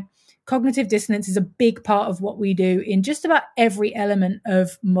 You know, cognitive dissonance is a big part of what we do in just about every element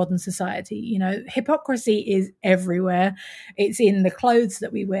of modern society. You know, hypocrisy is everywhere. It's in the clothes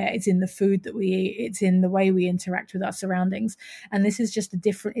that we wear. It's in the food that we eat. It's in the way we interact with our surroundings. And this is just a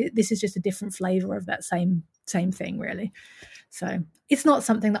different flavor of that same thing, really. So it's not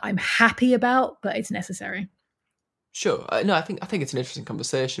something that I'm happy about, but it's necessary. Sure. No, I think it's an interesting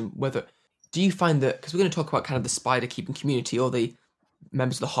conversation. Do you find that, because we're going to talk about kind of the spider keeping community or the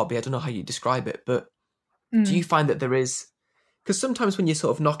members of the hobby, I don't know how you describe it, but do you find that there is, because sometimes when you're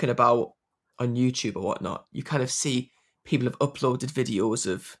sort of knocking about on YouTube or whatnot, you kind of see people have uploaded videos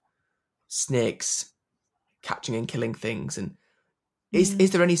of snakes catching and killing things, and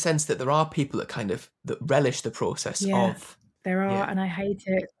is there any sense that there are people that kind of that relish the process of? There are, and I hate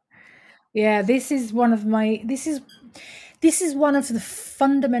it. Yeah, this is one of the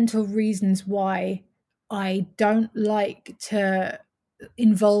fundamental reasons why I don't like to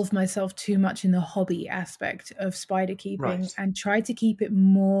involve myself too much in the hobby aspect of spider keeping, and try to keep it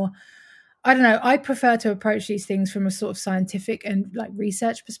more, I don't know, I prefer to approach these things from a sort of scientific and like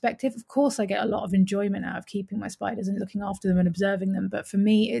research perspective. Of course, I get a lot of enjoyment out of keeping my spiders and looking after them and observing them. But for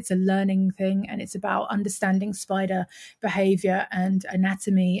me, it's a learning thing, and it's about understanding spider behavior and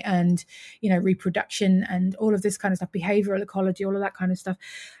anatomy and, you know, reproduction and all of this kind of stuff, behavioral ecology, all of that kind of stuff.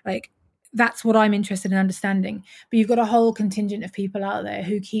 Like, that's what I'm interested in understanding. But you've got a whole contingent of people out there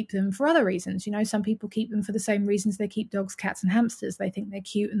who keep them for other reasons. You know, some people keep them for the same reasons they keep dogs, cats, and hamsters. They think they're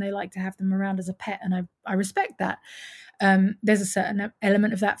cute and they like to have them around as a pet. And I respect that. There's a certain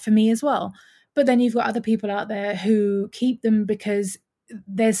element of that for me as well. But then you've got other people out there who keep them because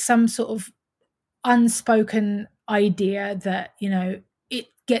there's some sort of unspoken idea that, you know, it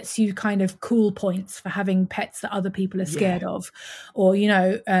gets you kind of cool points for having pets that other people are scared of. Or, you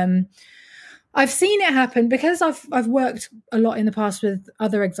know, I've seen it happen because I've worked a lot in the past with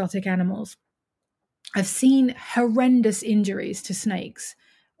other exotic animals. I've seen horrendous injuries to snakes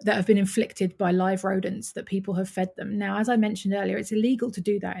that have been inflicted by live rodents that people have fed them. Now, as I mentioned earlier, it's illegal to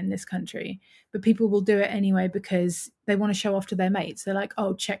do that in this country, but people will do it anyway because they want to show off to their mates. They're like,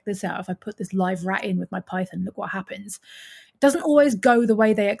 oh, check this out. If I put this live rat in with my python, look what happens. Doesn't always go the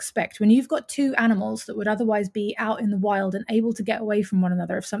way they expect. When you've got two animals that would otherwise be out in the wild and able to get away from one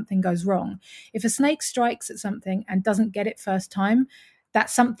another if something goes wrong, if a snake strikes at something and doesn't get it first time,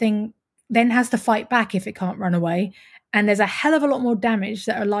 that something then has to fight back if it can't run away. And there's a hell of a lot more damage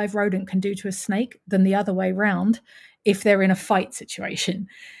that a live rodent can do to a snake than the other way round if they're in a fight situation.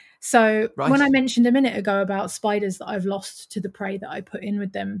 So when I mentioned a minute ago about spiders that I've lost to the prey that I put in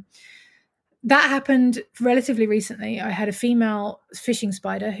with them, that happened relatively recently. I had a female fishing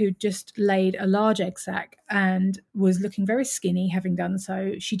spider who just laid a large egg sac and was looking very skinny, having done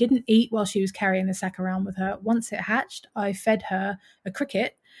so. She didn't eat while she was carrying the sac around with her. Once it hatched, I fed her a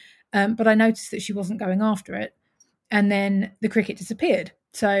cricket, but I noticed that she wasn't going after it. And then the cricket disappeared.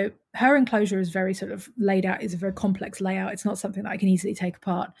 So her enclosure is very sort of laid out, is a very complex layout. It's not something that I can easily take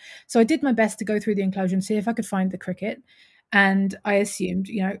apart. So I did my best to go through the enclosure and see if I could find the cricket. And I assumed,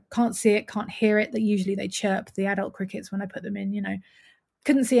 you know, can't see it, can't hear it. That usually they chirp, the adult crickets, when I put them in, you know.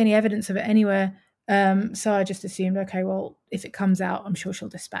 Couldn't see any evidence of it anywhere. So I just assumed, okay, well, if it comes out, I'm sure she'll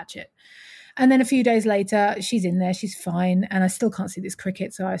dispatch it. And then a few days later, she's in there, she's fine. And I still can't see this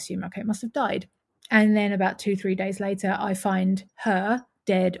cricket. So I assume, okay, it must have died. And then about 2-3 days later, I find her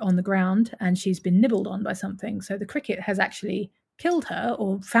dead on the ground and she's been nibbled on by something. So the cricket has actually killed her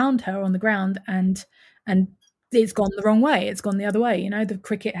or found her on the ground and it's gone the wrong way. It's gone the other way. You know, the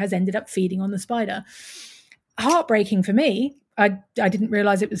cricket has ended up feeding on the spider. Heartbreaking for me. I didn't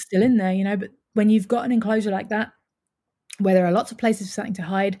realize it was still in there, you know, but when you've got an enclosure like that, where there are lots of places for something to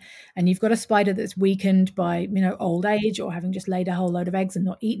hide, and you've got a spider that's weakened by, old age or having just laid a whole load of eggs and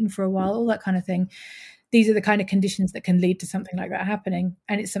not eaten for a while, all that kind of thing. These are the kind of conditions that can lead to something like that happening.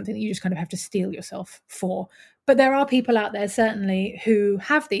 And it's something that you just kind of have to steel yourself for. But there are people out there, certainly, who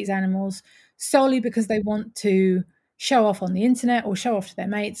have these animals solely because they want to show off on the internet or show off to their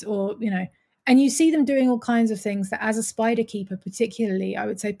mates, or, and you see them doing all kinds of things that, as a spider keeper particularly, I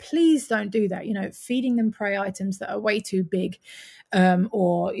would say, please don't do that. Feeding them prey items that are way too big,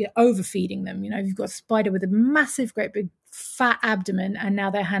 or overfeeding them. You've got a spider with a massive, great big fat abdomen, and now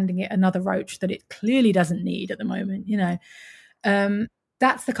they're handing it another roach that it clearly doesn't need at the moment.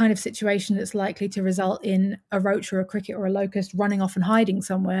 That's the kind of situation that's likely to result in a roach or a cricket or a locust running off and hiding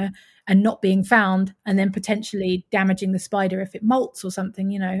somewhere and not being found, and then potentially damaging the spider if it molts or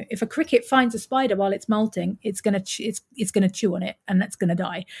something. If a cricket finds a spider while it's molting, it's gonna chew on it, and that's gonna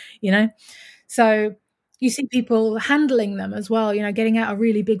die. So you see people handling them as well. Getting out a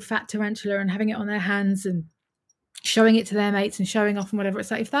really big fat tarantula and having it on their hands and showing it to their mates and showing off and whatever.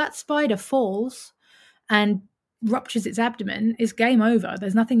 It's like, if that spider falls and ruptures its abdomen, it's game over.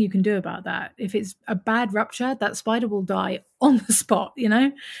 There's nothing you can do about that. If it's a bad rupture, that spider will die on the spot,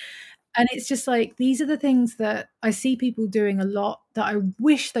 And it's just like, these are the things that I see people doing a lot that I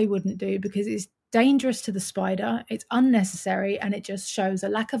wish they wouldn't do, because it's dangerous to the spider, it's unnecessary, and it just shows a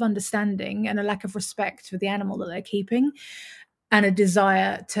lack of understanding and a lack of respect for the animal that they're keeping, and a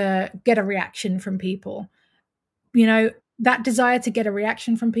desire to get a reaction from people. That desire to get a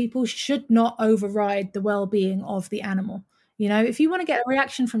reaction from people should not override the well-being of the animal. If you want to get a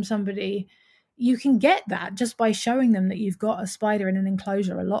reaction from somebody, you can get that just by showing them that you've got a spider in an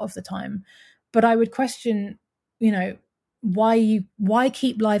enclosure a lot of the time. But I would question, why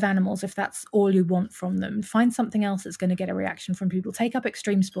keep live animals if that's all you want from them? Find something else that's going to get a reaction from people. Take up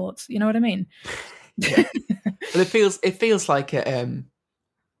extreme sports. You know what I mean? Yeah. Well, it feels like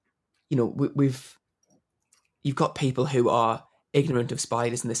you've got people who are ignorant of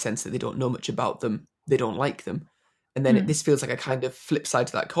spiders in the sense that they don't know much about them, they don't like them. And then this feels like a kind of flip side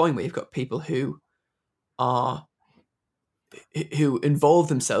to that coin, where you've got people who involve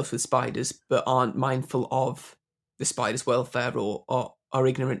themselves with spiders but aren't mindful of the spider's welfare, or are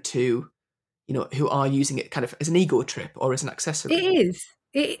ignorant to, who are using it kind of as an ego trip or as an accessory. It is.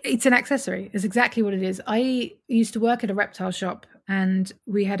 It's an accessory. It's exactly what it is. I used to work at a reptile shop, and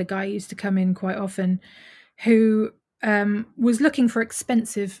we had a guy who used to come in quite often who was looking for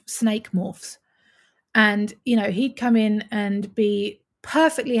expensive snake morphs. And, he'd come in and be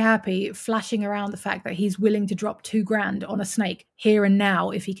perfectly happy flashing around the fact that he's willing to drop $2,000 on a snake here and now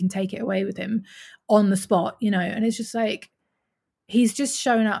if he can take it away with him on the spot, and it's just like, he's just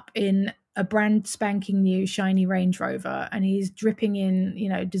shown up in a brand spanking new shiny Range Rover, and he's dripping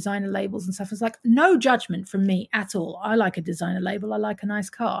in, designer labels and stuff. It's like, no judgment from me at all. I like a designer label. I like a nice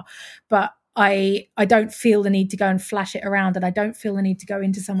car, but I don't feel the need to go and flash it around, and I don't feel the need to go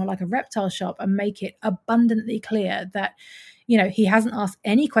into somewhere like a reptile shop and make it abundantly clear that, he hasn't asked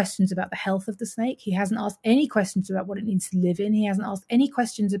any questions about the health of the snake. He hasn't asked any questions about what it needs to live in. He hasn't asked any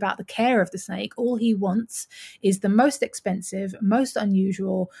questions about the care of the snake. All he wants is the most expensive, most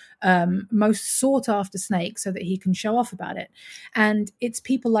unusual, most sought after snake so that he can show off about it. And it's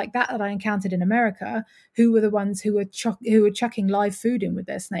people like that I encountered in America who were the ones who were chucking live food in with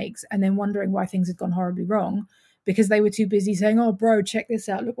their snakes and then wondering why things had gone horribly wrong, because they were too busy saying, oh, bro, check this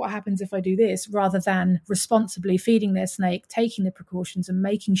out. Look what happens if I do this, rather than responsibly feeding their snake, taking the precautions and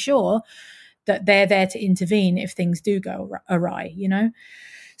making sure that they're there to intervene if things do go awry,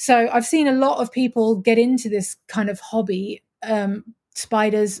 So I've seen a lot of people get into this kind of hobby,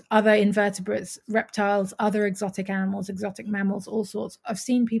 spiders, other invertebrates, reptiles, other exotic animals, exotic mammals, all sorts. I've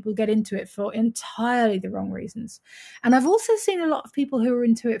seen people get into it for entirely the wrong reasons. And I've also seen a lot of people who are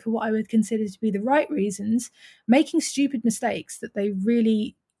into it for what I would consider to be the right reasons, making stupid mistakes that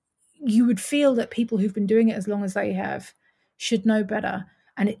you would feel that people who've been doing it as long as they have should know better.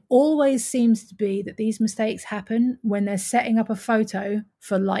 And it always seems to be that these mistakes happen when they're setting up a photo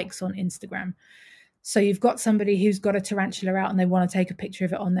for likes on Instagram. So you've got somebody who's got a tarantula out and they want to take a picture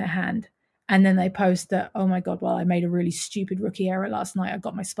of it on their hand. And then they post that, oh my God, well, I made a really stupid rookie error last night. I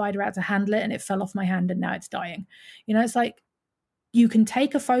got my spider out to handle it and it fell off my hand and now it's dying. It's like, you can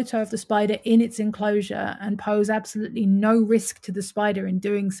take a photo of the spider in its enclosure and pose absolutely no risk to the spider in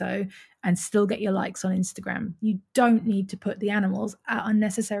doing so and still get your likes on Instagram. You don't need to put the animals at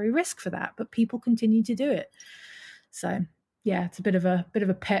unnecessary risk for that, but people continue to do it. So yeah, it's a bit of a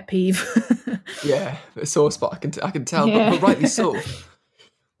pet peeve. Yeah, a sore spot. I can tell, yeah. but rightly so.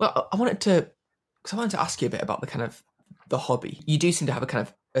 Well, I wanted to ask you a bit about the kind of the hobby. You do seem to have a kind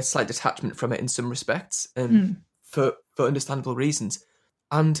of a slight detachment from it in some respects, and for understandable reasons.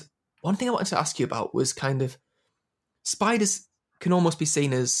 And one thing I wanted to ask you about was kind of spiders can almost be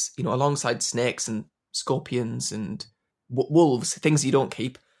seen as, alongside snakes and scorpions and wolves, things you don't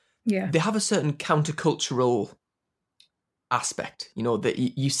keep. Yeah. They have a certain countercultural aspect, that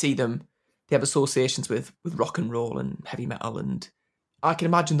you see them, they have associations with rock and roll and heavy metal, and I can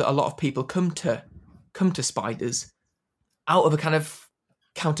imagine that a lot of people come to spiders out of a kind of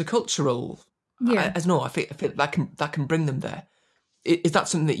countercultural. Yeah. I don't know. I feel that can bring them there. Is that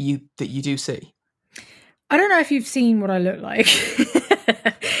something that you do see? I don't know if you've seen what I look like,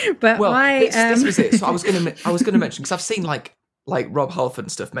 but this was it. So I was going to mention, because I've seen like Rob Halford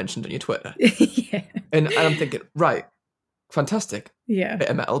and stuff mentioned on your Twitter, yeah, and I'm thinking, right, fantastic, yeah, bit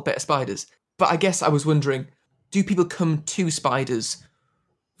of metal, bit of spiders. But I guess I was wondering, do people come to spiders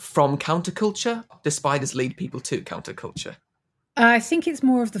from counterculture? Do spiders lead people to counterculture? I think it's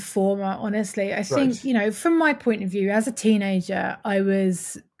more of the former, honestly. I think, from my point of view, as a teenager, I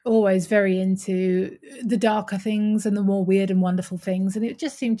was always very into the darker things and the more weird and wonderful things. And it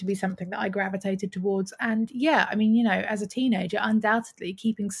just seemed to be something that I gravitated towards. And yeah, I mean, as a teenager, undoubtedly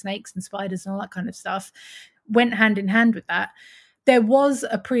keeping snakes and spiders and all that kind of stuff went hand in hand with that. There was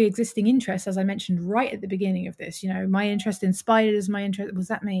a pre-existing interest, as I mentioned right at the beginning of this, my interest in spiders, was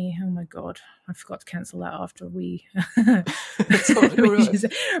that me? Oh my God, I forgot to cancel that after we...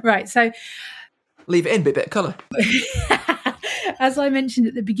 Right, so... Leave it in, bit of colour. As I mentioned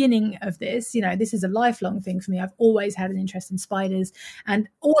at the beginning of this, this is a lifelong thing for me. I've always had an interest in spiders and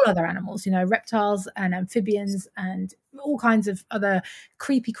all other animals, reptiles and amphibians and all kinds of other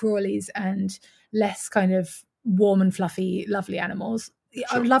creepy crawlies and less kind of warm and fluffy, lovely animals. Sure.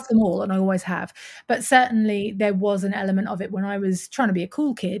 I love them all and I always have. But certainly there was an element of it when I was trying to be a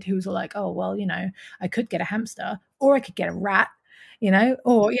cool kid who was like, oh, well, I could get a hamster or I could get a rat,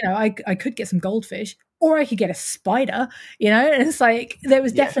 or, I could get some goldfish or I could get a spider, and it's like there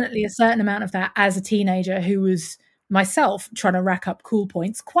was definitely a certain amount of that as a teenager who was myself trying to rack up cool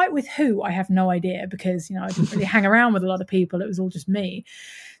points. Quite with who, I have no idea because, I didn't really hang around with a lot of people. It was all just me.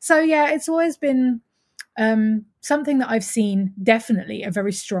 So, yeah, it's always been something that I've seen, definitely a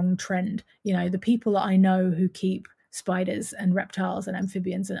very strong trend. The people that I know who keep spiders and reptiles and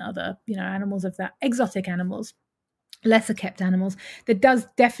amphibians and other, animals of that, exotic animals, lesser kept animals, there does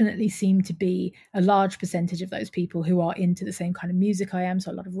definitely seem to be a large percentage of those people who are into the same kind of music I am.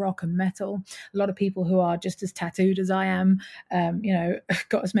 So a lot of rock and metal, a lot of people who are just as tattooed as I am,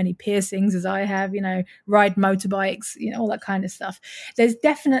 got as many piercings as I have, ride motorbikes, all that kind of stuff. There's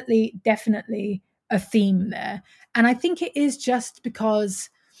definitely a theme there. And I think it is just because,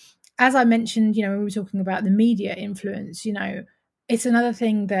 as I mentioned, when we were talking about the media influence, it's another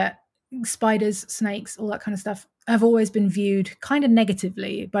thing that spiders, snakes, all that kind of stuff have always been viewed kind of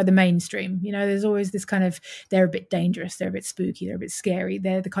negatively by the mainstream. There's always this kind of, they're a bit dangerous, they're a bit spooky, they're a bit scary.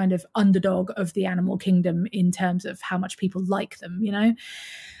 They're the kind of underdog of the animal kingdom in terms of how much people like them,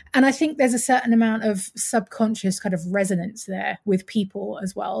 And I think there's a certain amount of subconscious kind of resonance there with people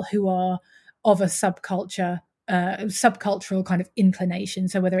as well who are of a subcultural kind of inclination.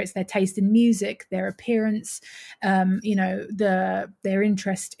 So whether it's their taste in music, their appearance, their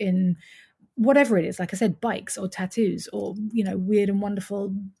interest in whatever it is, like I said, bikes or tattoos or, weird and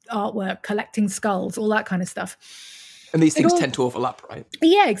wonderful artwork, collecting skulls, all that kind of stuff. And these things tend to overlap, right?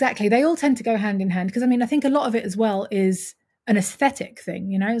 Yeah, exactly. They all tend to go hand in hand because, I think a lot of it as well is an aesthetic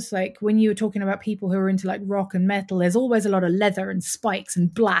thing, it's like when you were talking about people who are into like rock and metal, there's always a lot of leather and spikes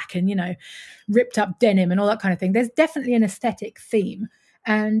and black and, ripped up denim and all that kind of thing. There's definitely an aesthetic theme.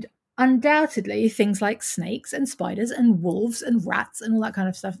 And undoubtedly things like snakes and spiders and wolves and rats and all that kind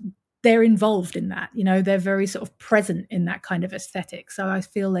of stuff, they're involved in that, they're very sort of present in that kind of aesthetic. So I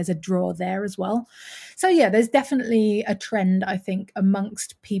feel there's a draw there as well. So yeah, there's definitely a trend, I think,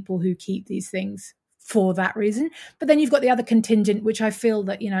 amongst people who keep these things for that reason. But then you've got the other contingent, which I feel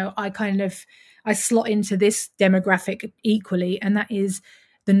that, I slot into this demographic equally, and that is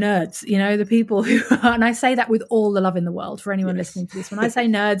the nerds, the people who are, and I say that with all the love in the world for anyone listening to this. When I say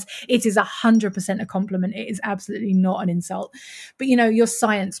nerds, it is 100% a compliment. It is absolutely not an insult. But, your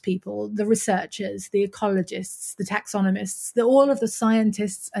science people, the researchers, the ecologists, the taxonomists, all of the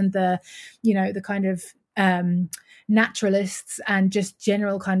scientists and the kind of naturalists and just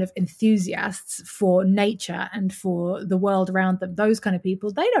general kind of enthusiasts for nature and for the world around them, those kind of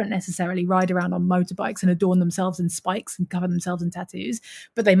people, they don't necessarily ride around on motorbikes and adorn themselves in spikes and cover themselves in tattoos,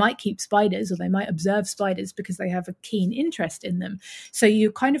 but they might keep spiders or they might observe spiders because they have a keen interest in them. So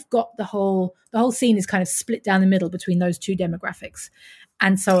you kind of got the whole scene is kind of split down the middle between those two demographics.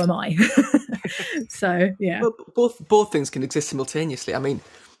 and so am I. So, yeah. Well, both things can exist simultaneously. I mean,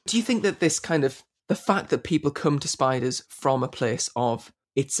 do you think that this kind of, the fact that people come to spiders from a place of,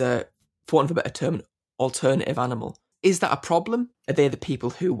 it's a, for want of a better term, alternative animal, is that a problem? Are they the people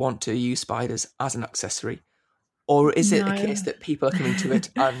who want to use spiders as an accessory? Or is it a case that people are coming to it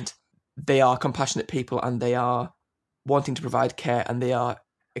and they are compassionate people and they are wanting to provide care and they are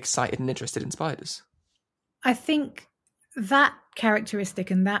excited and interested in spiders? I think that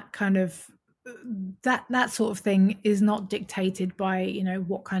characteristic and that kind of that sort of thing is not dictated by, you know,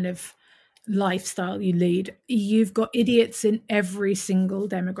 what kind of lifestyle you lead. You've got idiots in every single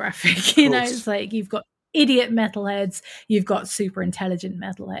demographic. You know, it's like you've got idiot metalheads, you've got super intelligent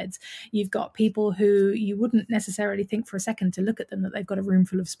metalheads, you've got people who you wouldn't necessarily think for a second to look at them that they've got a room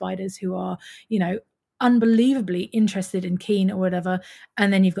full of spiders who are, you know, unbelievably interested and keen or whatever,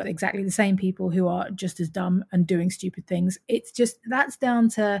 and then you've got exactly the same people who are just as dumb and doing stupid things. It's just, that's down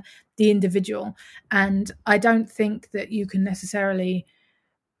to the individual, and I don't think that you can necessarily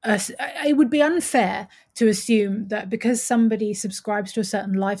it would be unfair to assume that because somebody subscribes to a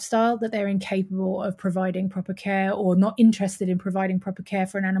certain lifestyle that they're incapable of providing proper care or not interested in providing proper care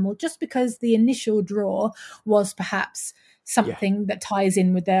for an animal, just because the initial draw was perhaps something that ties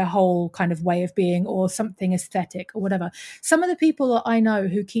in with their whole kind of way of being or something aesthetic or whatever. Some of the people that I know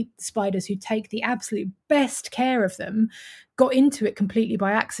who keep spiders, who take the absolute best care of them, got into it completely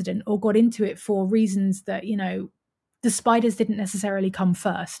by accident or got into it for reasons that, you know, the spiders didn't necessarily come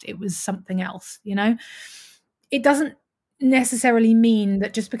first. It was something else, you know? It doesn't necessarily mean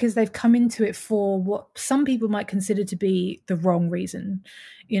that just because they've come into it for what some people might consider to be the wrong reason,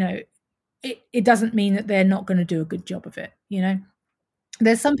 you know, it doesn't mean that they're not going to do a good job of it, you know?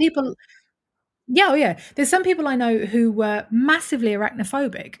 There's some people... Yeah. There's some people I know who were massively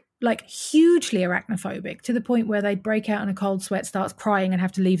arachnophobic, like hugely arachnophobic, to the point where they'd break out in a cold sweat, starts crying and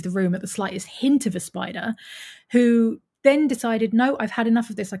have to leave the room at the slightest hint of a spider, who then decided, no, I've had enough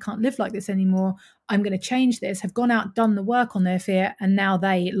of this. I can't live like this anymore. I'm going to change this, have gone out, done the work on their fear, and now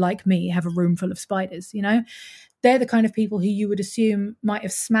they, like me, have a room full of spiders, you know? They're the kind of people who you would assume might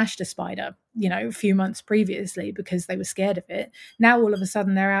have smashed a spider, you know, a few months previously because they were scared of it. Now, all of a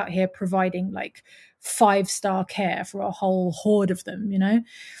sudden, they're out here providing like 5-star care for a whole horde of them, you know?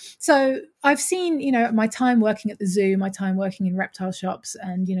 So I've seen, you know, my time working at the zoo, my time working in reptile shops,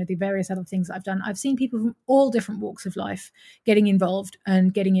 and, you know, the various other things that I've done, I've seen people from all different walks of life getting involved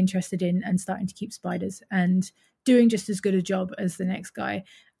and getting interested in and starting to keep spiders and doing just as good a job as the next guy.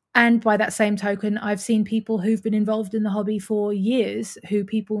 And by that same token, I've seen people who've been involved in the hobby for years, who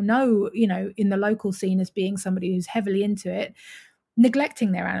people know, you know, in the local scene as being somebody who's heavily into it,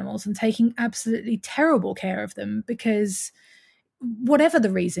 neglecting their animals and taking absolutely terrible care of them because whatever the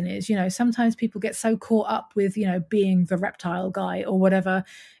reason is, you know, sometimes people get so caught up with, you know, being the reptile guy or whatever,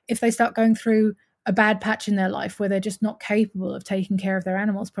 if they start going through a bad patch in their life where they're just not capable of taking care of their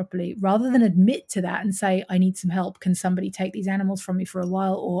animals properly, rather than admit to that and say, I need some help, can somebody take these animals from me for a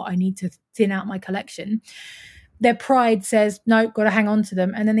while, or I need to thin out my collection, their pride says, no, got to hang on to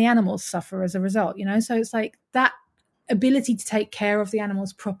them, and then the animals suffer as a result, you know? So it's like that ability to take care of the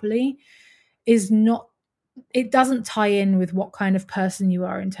animals properly is not, it doesn't tie in with what kind of person you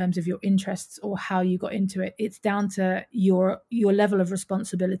are in terms of your interests or how you got into it. It's down to your level of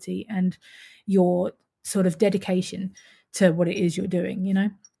responsibility and your sort of dedication to what it is you're doing, you know?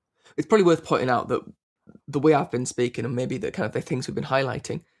 It's probably worth pointing out that the way I've been speaking and maybe the kind of the things we've been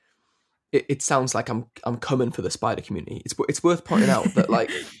highlighting, it sounds like I'm coming for the spider community. It's worth pointing out that like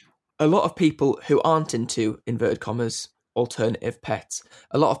a lot of people who aren't into, inverted commas, alternative pets,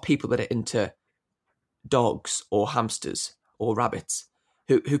 a lot of people that are into dogs or hamsters or rabbits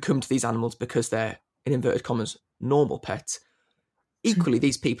who come to these animals because they're, in inverted commas, normal pets. Equally,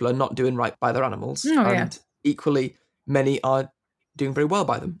 these people are not doing right by their animals, equally, many are doing very well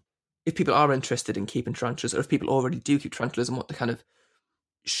by them. If people are interested in keeping tarantulas, or if people already do keep tarantulas and want to kind of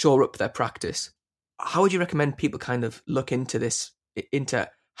shore up their practice, how would you recommend people kind of look into this, into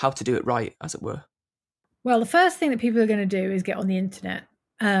how to do it right, as it were? Well, the first thing that people are going to do is get on the internet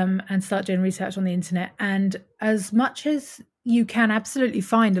and start doing research on the internet. And as much as you can absolutely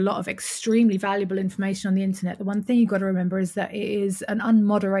find a lot of extremely valuable information on the internet, the one thing you've got to remember is that it is an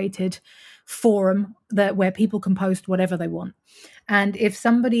unmoderated forum where people can post whatever they want. And if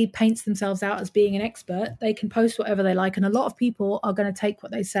somebody paints themselves out as being an expert, they can post whatever they like. And a lot of people are going to take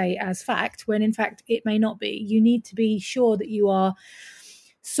what they say as fact, when in fact it may not be. You need to be sure that you are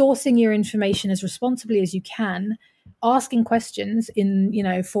sourcing your information as responsibly as you can, asking questions in, you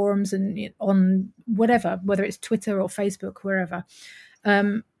know, forums and on whatever, whether it's Twitter or Facebook, wherever,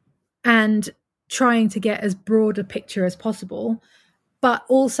 and trying to get as broad a picture as possible but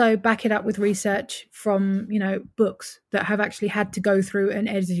also back it up with research from, books that have actually had to go through an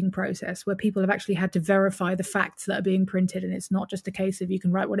editing process where people have actually had to verify the facts that are being printed. And it's not just a case of you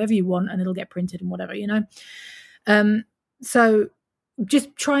can write whatever you want and it'll get printed and whatever, So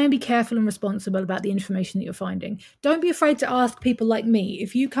just try and be careful and responsible about the information that you're finding. Don't be afraid to ask people like me.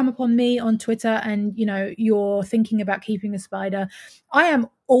 If you come upon me on Twitter and, you're thinking about keeping a spider, I am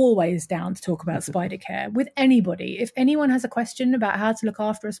always down to talk about spider care with anybody. If anyone has a question about how to look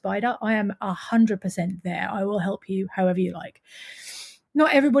after a spider, I am 100% there. I will help you however you like.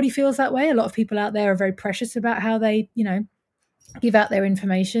 Not everybody feels that way. A lot of people out there are very precious about how they, give out their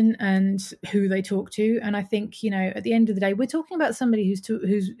information and who they talk to. And I think, at the end of the day, we're talking about somebody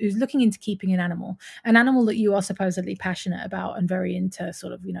who's looking into keeping an animal that you are supposedly passionate about and very into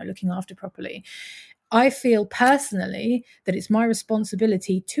sort of, looking after properly. I feel personally that it's my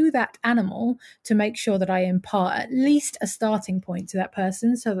responsibility to that animal to make sure that I impart at least a starting point to that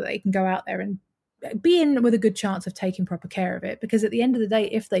person so that they can go out there and be in with a good chance of taking proper care of it. Because at the end of the day,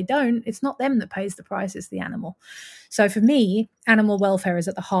 if they don't, it's not them that pays the price, it's the animal. So for me, animal welfare is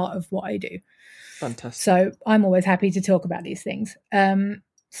at the heart of what I do. Fantastic. So I'm always happy to talk about these things.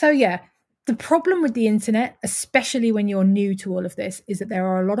 The problem with the internet, especially when you're new to all of this, is that there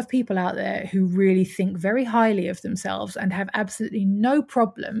are a lot of people out there who really think very highly of themselves and have absolutely no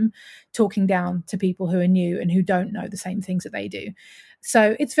problem talking down to people who are new and who don't know the same things that they do.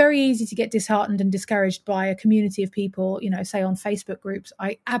 So it's very easy to get disheartened and discouraged by a community of people, say on Facebook groups.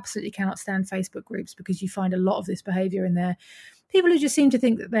 I absolutely cannot stand Facebook groups because you find a lot of this behavior in there. People who just seem to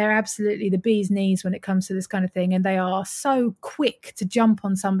think that they're absolutely the bee's knees when it comes to this kind of thing. And they are so quick to jump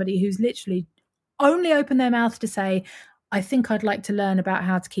on somebody who's literally only opened their mouth to say, I think I'd like to learn about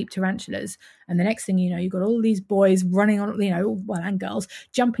how to keep tarantulas. And the next thing you know, you've got all these boys running on, and girls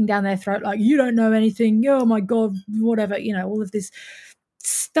jumping down their throat like, you don't know anything. Oh my God, whatever, all of this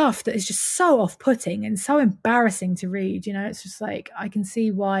stuff that is just so off-putting and so embarrassing to read. It's just like, I can see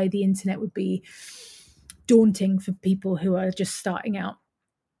why the internet would be daunting for people who are just starting out.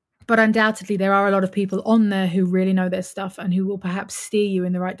 But undoubtedly, there are a lot of people on there who really know their stuff and who will perhaps steer you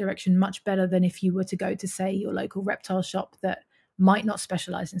in the right direction much better than if you were to go to, say, your local reptile shop that might not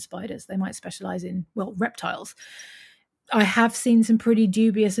specialize in spiders. They might specialize in, reptiles. I have seen some pretty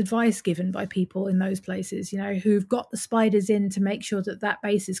dubious advice given by people in those places, who've got the spiders in to make sure that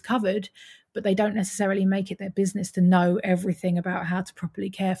base is covered, but they don't necessarily make it their business to know everything about how to properly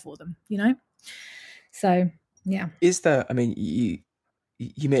care for them, So, yeah. Is there,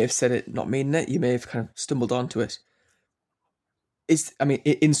 you may have said it not meaning it, you may have kind of stumbled onto it.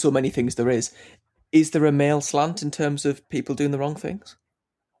 In so many things there is there a male slant in terms of people doing the wrong things?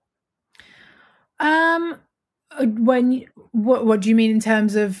 What do you mean in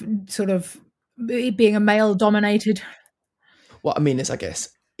terms of sort of it being a male dominated? What I mean is, I guess,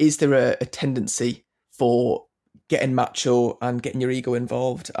 is there a tendency for getting macho and getting your ego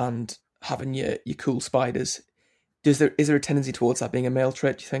involved and having your cool spiders? Is there a tendency towards that being a male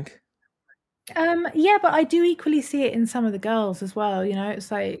trait, do you think? Yeah, but I do equally see it in some of the girls as well.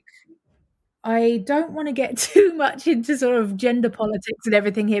 It's like, I don't want to get too much into sort of gender politics and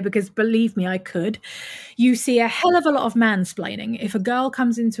everything here because believe me, I could. You see a hell of a lot of mansplaining. If a girl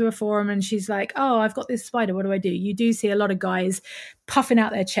comes into a forum and she's like, oh, I've got this spider, what do I do? You do see a lot of guys puffing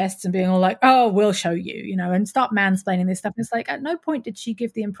out their chests and being all like, oh, we'll show you, and start mansplaining this stuff. It's like, at no point did she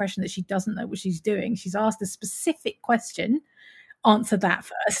give the impression that she doesn't know what she's doing. She's asked a specific question. Answer that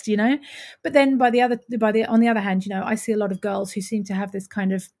first, But then on the other hand, I see a lot of girls who seem to have this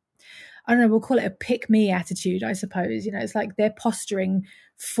kind of, I don't know, we'll call it a pick me attitude, I suppose. It's like they're posturing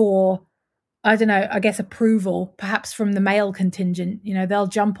for, I don't know, I guess approval, perhaps from the male contingent. They'll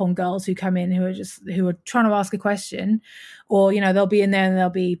jump on girls who come in who are trying to ask a question, or, they'll be in there and they'll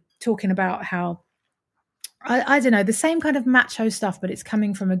be talking about how, I don't know, the same kind of macho stuff, but it's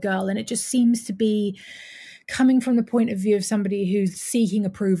coming from a girl. And it just seems to be coming from the point of view of somebody who's seeking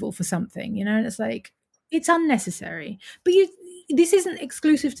approval for something, and it's like, it's unnecessary. But this isn't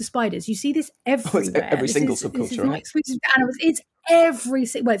exclusive to spiders. You see this everywhere. Every single subculture, this is not exclusive to animals. It's every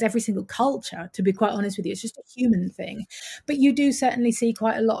single culture, to be quite honest with you. It's just a human thing. But you do certainly see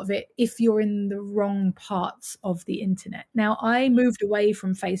quite a lot of it if you're in the wrong parts of the internet. Now, I moved away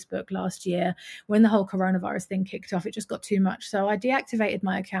from Facebook last year when the whole coronavirus thing kicked off. It just got too much. So I deactivated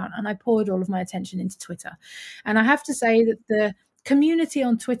my account and I poured all of my attention into Twitter. And I have to say that the community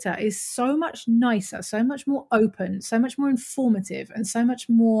on Twitter is so much nicer, so much more open, so much more informative, and so much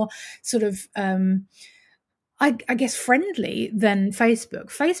more sort of I guess, friendly than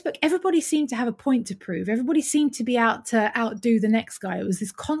Facebook. Facebook, everybody seemed to have a point to prove. Everybody seemed to be out to outdo the next guy. It was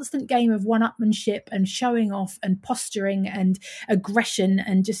this constant game of one-upmanship and showing off and posturing and aggression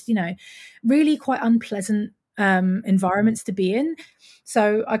and just, really quite unpleasant environments to be in.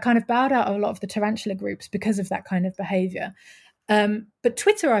 So I kind of bowed out of a lot of the tarantula groups because of that kind of behavior. But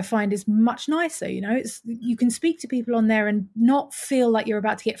Twitter, I find, is much nicer. You can speak to people on there and not feel like you're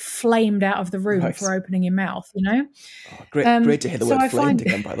about to get flamed out of the room for opening your mouth. Oh, great to hear the word flamed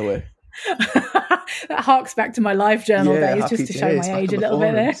again, by the way. That harks back to my live journal days, just to show my age a little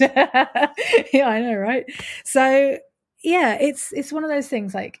bit there. Yeah, I know, right? So yeah, it's one of those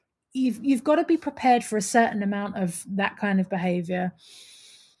things. Like you've got to be prepared for a certain amount of that kind of behavior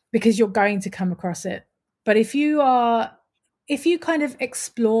because you're going to come across it. But if you kind of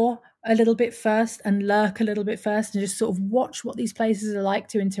explore a little bit first and lurk a little bit first and just sort of watch what these places are like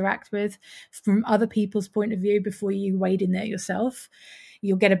to interact with from other people's point of view before you wade in there yourself,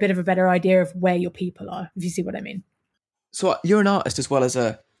 you'll get a bit of a better idea of where your people are, if you see what I mean. So you're an artist as well as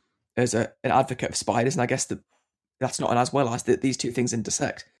an advocate of spiders, and I guess that's not an as well as that these two things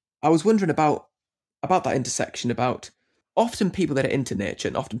intersect. I was wondering about that intersection, about often people that are into nature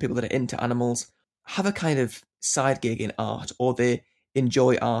and often people that are into animals have a kind of side gig in art, or they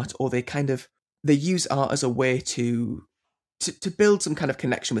enjoy art, or they use art as a way to build some kind of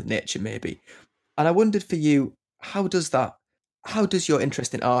connection with nature, maybe. And I wondered for you, how does your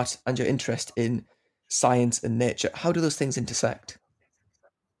interest in art and your interest in science and nature, how do those things intersect?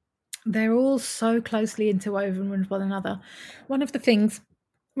 They're all so closely interwoven with one another. One of the things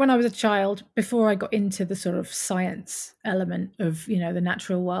when I was a child, before I got into the sort of science element of, the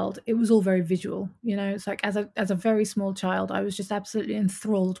natural world, it was all very visual. It's like as a very small child, I was just absolutely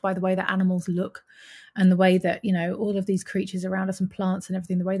enthralled by the way that animals look and the way that, all of these creatures around us and plants and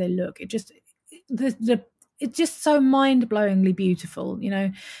everything, the way they look. It's just so mind-blowingly beautiful,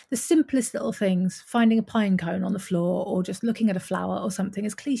 the simplest little things, finding a pine cone on the floor or just looking at a flower or something,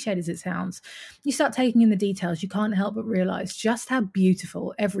 as cliched as it sounds. You start taking in the details, you can't help but realize just how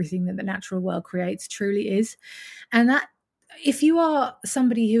beautiful everything that the natural world creates truly is. And that, if you are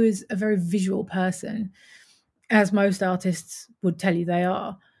somebody who is a very visual person, as most artists would tell you they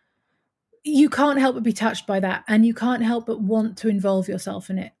are, you can't help but be touched by that, and you can't help but want to involve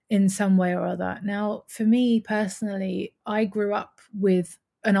yourself in it in some way or other. Now, for me personally, I grew up with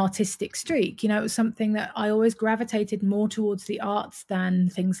an artistic streak. It was something that I always gravitated more towards the arts than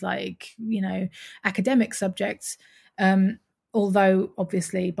things like, academic subjects. Although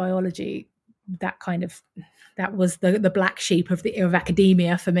obviously biology, that was the black sheep of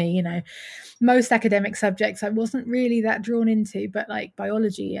academia for me. Most academic subjects I wasn't really that drawn into, but like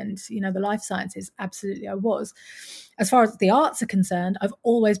biology and the life sciences, absolutely I was. As far as the arts are concerned, I've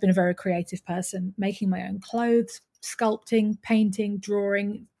always been a very creative person, making my own clothes, sculpting, painting,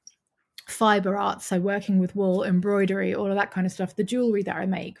 drawing, fiber arts, so working with wool, embroidery, all of that kind of stuff, the jewelry that I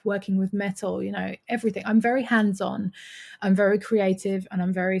make, working with metal, everything. I'm very hands-on, I'm very creative, and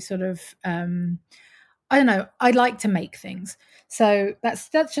I'm very sort of I don't know, I like to make things. So that's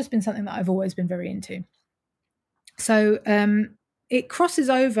just been something that I've always been very into. So it crosses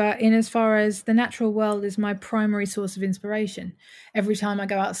over in as far as the natural world is my primary source of inspiration. Every time I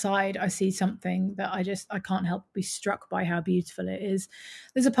go outside, I see something that I can't help but be struck by how beautiful it is.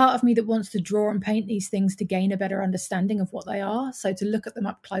 There's a part of me that wants to draw and paint these things to gain a better understanding of what they are. So to look at them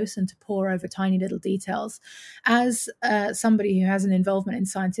up close and to pore over tiny little details. As somebody who has an involvement in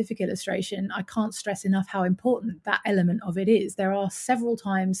scientific illustration, I can't stress enough how important that element of it is. There are several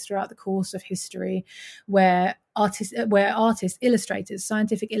times throughout the course of history where illustrators,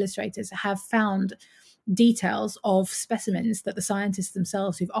 scientific illustrators, have found details of specimens that the scientists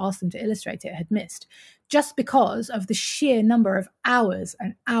themselves who've asked them to illustrate it had missed, just because of the sheer number of hours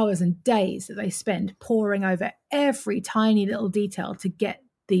and hours and days that they spend poring over every tiny little detail to get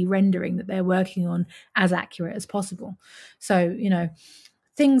the rendering that they're working on as accurate as possible. So,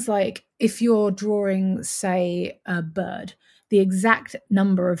 things like if you're drawing, say, a bird, the exact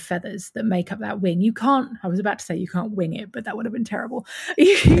number of feathers that make up that wing. I was about to say you can't wing it, but that would have been terrible.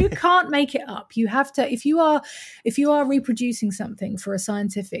 You can't make it up. You have to, if you are reproducing something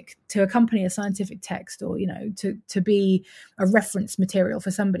to accompany a scientific text, or, to be a reference material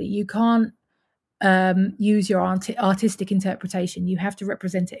for somebody, you can't use your artistic interpretation. You have to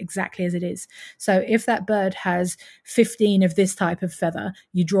represent it exactly as it is. So if that bird has 15 of this type of feather,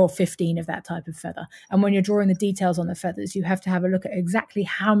 you draw 15 of that type of feather. And when you're drawing the details on the feathers, you have to have a look at exactly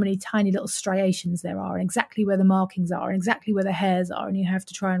how many tiny little striations there are, and exactly where the markings are, and exactly where the hairs are, and you have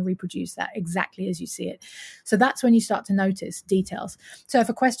to try and reproduce that exactly as you see it. So that's when you start to notice details. So if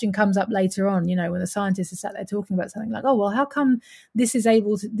a question comes up later on, when the scientists are sat there talking about something like, oh, well, how come this is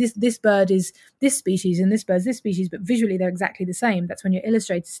able to, this bird is this species and this bird's this species, but visually they're exactly the same. That's when your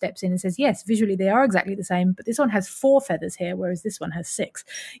illustrator steps in and says, yes, visually they are exactly the same, but this one has 4 feathers here, whereas this one has 6.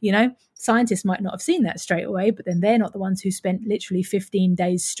 Scientists might not have seen that straight away, but then they're not the ones who spent literally 15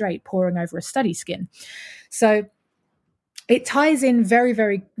 days straight poring over a study skin. So it ties in very,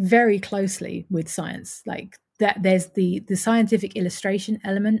 very, very closely with science. Like that, there's the scientific illustration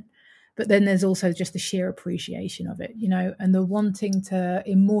element, but then there's also just the sheer appreciation of it, and the wanting to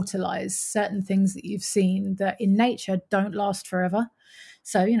immortalize certain things that you've seen that in nature don't last forever.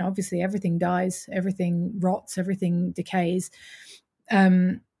 So, obviously everything dies, everything rots, everything decays,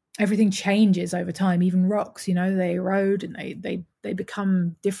 everything changes over time. Even rocks, they erode and they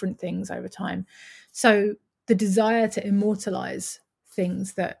become different things over time. So the desire to immortalize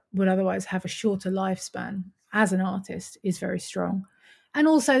things that would otherwise have a shorter lifespan as an artist is very strong. And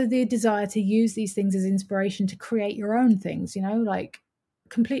also the desire to use these things as inspiration to create your own things, like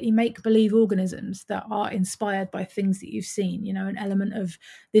completely make-believe organisms that are inspired by things that you've seen, an element of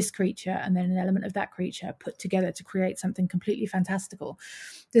this creature and then an element of that creature put together to create something completely fantastical.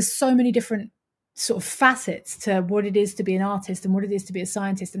 There's so many different sort of facets to what it is to be an artist and what it is to be a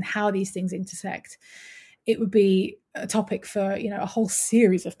scientist and how these things intersect. It would be a topic for, a whole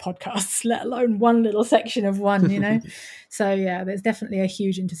series of podcasts, let alone one little section of one, So yeah, there's definitely a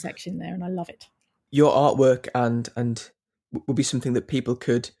huge intersection there and I love it. Your artwork and would be something that people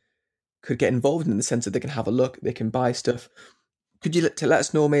could get involved in the sense that they can have a look, they can buy stuff. Could you let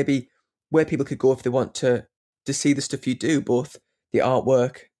us know maybe where people could go if they want to see the stuff you do, both the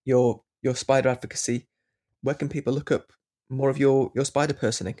artwork, your spider advocacy? Where can people look up more of your spider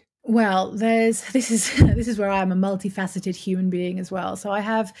personing? Well, this is where I am a multifaceted human being as well. So I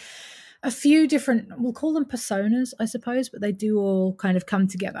have a few different, we'll call them personas, I suppose, but they do all kind of come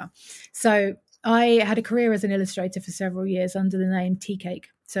together. So I had a career as an illustrator for several years under the name Tea Cake.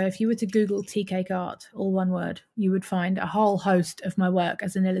 So if you were to Google Tea Cake Art, all one word, you would find a whole host of my work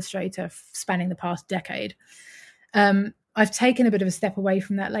as an illustrator spanning the past decade. I've taken a bit of a step away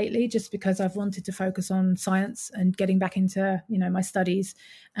from that lately just because I've wanted to focus on science and getting back into, my studies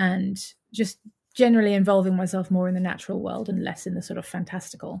and just generally involving myself more in the natural world and less in the sort of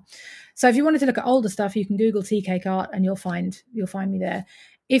fantastical. So if you wanted to look at older stuff, you can Google Tea Cake Art and you'll find me there.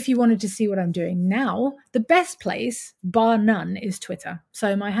 If you wanted to see what I'm doing now, the best place, bar none, is Twitter.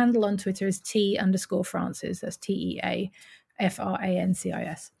 So my handle on Twitter is T_Francis. That's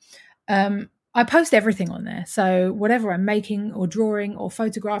TEAFRANCIS. I post everything on there. So whatever I'm making or drawing or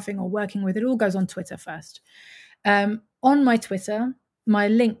photographing or working with, it all goes on Twitter first. On my Twitter, my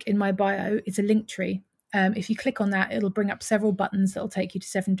link in my bio is a link tree. If you click on that, it'll bring up several buttons that'll take you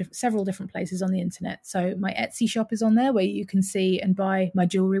to several different places on the internet. So my Etsy shop is on there where you can see and buy my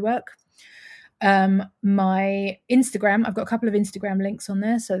jewelry work. My Instagram, I've got a couple of Instagram links on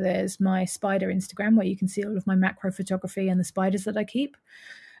there. So there's my spider Instagram where you can see all of my macro photography and the spiders that I keep.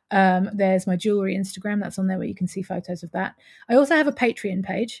 There's my jewelry Instagram. That's on there where you can see photos of that. I also have a Patreon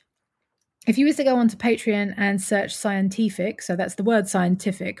page. If you was to go onto Patreon and search Scientific, so that's the word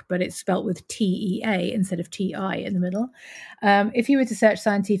scientific, but it's spelt with TEA instead of TI in the middle. If you were to search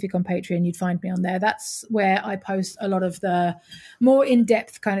Scientific on Patreon, you'd find me on there. That's where I post a lot of the more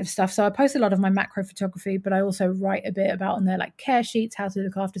in-depth kind of stuff. So I post a lot of my macro photography, but I also write a bit about on there like care sheets, how to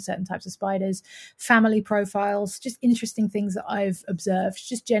look after certain types of spiders, family profiles, just interesting things that I've observed,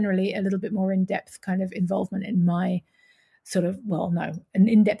 just generally a little bit more in-depth kind of involvement in my an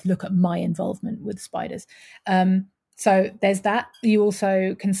in-depth look at my involvement with spiders. So there's that. You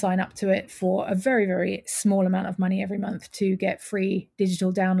also can sign up to it for a very, very small amount of money every month to get free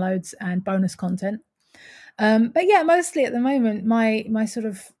digital downloads and bonus content. But yeah, mostly at the moment, my sort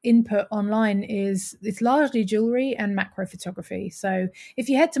of input online it's largely jewelry and macro photography. So if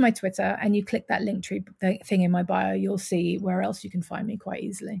you head to my Twitter and you click that link tree thing in my bio, you'll see where else you can find me quite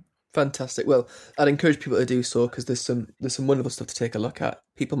easily. Fantastic. Well, I'd encourage people to do so because there's some wonderful stuff to take a look at.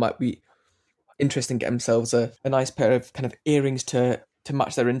 People might be interested in getting themselves a nice pair of kind of earrings to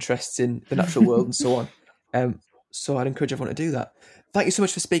match their interests in the natural world and so on. So I'd encourage everyone to do that. Thank you so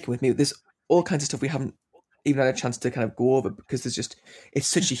much for speaking with me. There's all kinds of stuff we haven't even had a chance to kind of go over because it's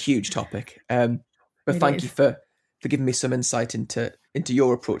such a huge topic. But thank you for giving me some insight into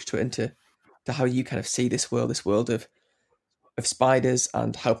your approach to it and to to how you kind of see this world of spiders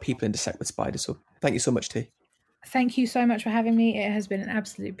and how people intersect with spiders. So thank you so much, T. Thank you so much for having me. It has been an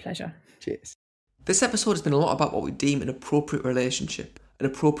absolute pleasure. Cheers. This episode has been a lot about what we deem an appropriate relationship, an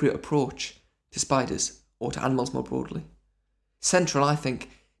appropriate approach to spiders, or to animals more broadly. Central, I think,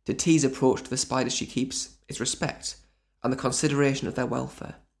 to T's approach to the spiders she keeps is respect and the consideration of their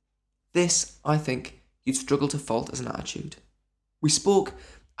welfare. This, I think, you'd struggle to fault as an attitude. We spoke,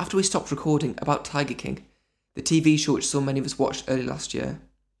 after we stopped recording, about Tiger King, the TV show which so many of us watched early last year.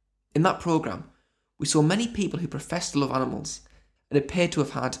 In that programme, we saw many people who professed to love animals and appeared to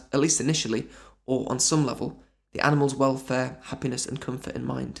have had, at least initially, or on some level, the animal's welfare, happiness and comfort in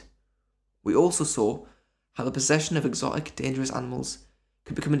mind. We also saw how the possession of exotic, dangerous animals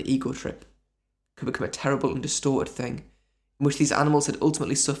could become an ego trip, could become a terrible and distorted thing, in which these animals had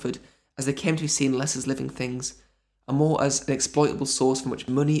ultimately suffered as they came to be seen less as living things, and more as an exploitable source from which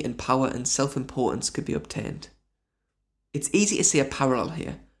money and power and self-importance could be obtained. It's easy to see a parallel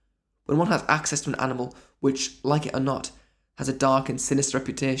here. When one has access to an animal which, like it or not, has a dark and sinister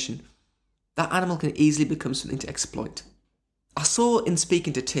reputation, that animal can easily become something to exploit. I saw in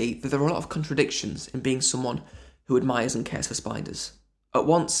speaking to T that there are a lot of contradictions in being someone who admires and cares for spiders. At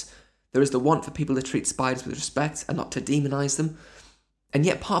once, there is the want for people to treat spiders with respect and not to demonise them, and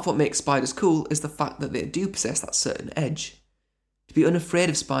yet part of what makes spiders cool is the fact that they do possess that certain edge. To be unafraid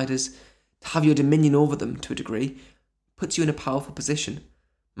of spiders, to have your dominion over them to a degree, puts you in a powerful position,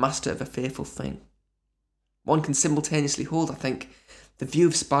 master of a fearful thing. One can simultaneously hold, I think, the view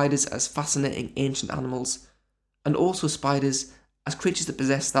of spiders as fascinating ancient animals, and also spiders as creatures that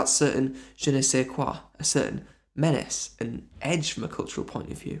possess that certain je ne sais quoi, a certain menace and edge from a cultural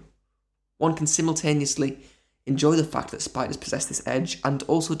point of view. One can simultaneously enjoy the fact that spiders possess this edge and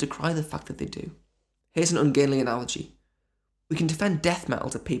also decry the fact that they do. Here's an ungainly analogy. We can defend death metal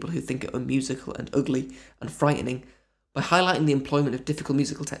to people who think it unmusical and ugly and frightening by highlighting the employment of difficult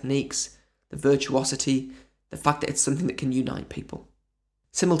musical techniques, the virtuosity, the fact that it's something that can unite people.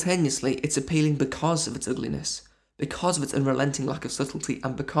 Simultaneously, it's appealing because of its ugliness, because of its unrelenting lack of subtlety,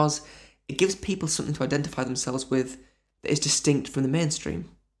 and because it gives people something to identify themselves with that is distinct from the mainstream.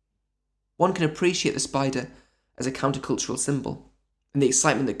 One can appreciate the spider as a countercultural symbol, and the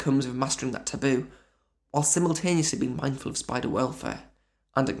excitement that comes with mastering that taboo, while simultaneously being mindful of spider welfare,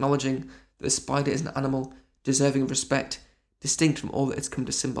 and acknowledging that the spider is an animal deserving of respect, distinct from all that it's come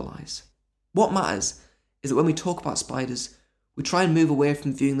to symbolise. What matters is that when we talk about spiders, we try and move away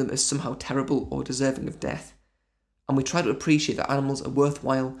from viewing them as somehow terrible or deserving of death, and we try to appreciate that animals are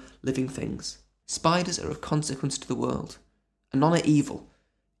worthwhile living things. Spiders are of consequence to the world, and none are evil,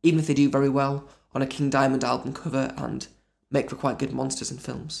 even if they do very well on a King Diamond album cover and make for quite good monsters in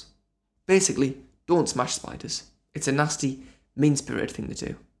films. Basically, don't smash spiders. It's a nasty, mean-spirited thing to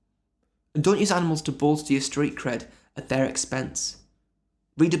do. And don't use animals to bolster your street cred at their expense.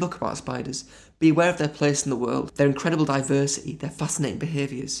 Read a book about spiders. Be aware of their place in the world, their incredible diversity, their fascinating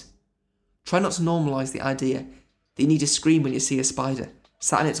behaviours. Try not to normalise the idea that you need to scream when you see a spider,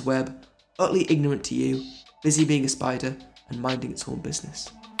 sat in its web, utterly ignorant to you, busy being a spider and minding its own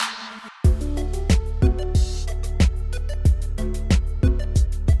business.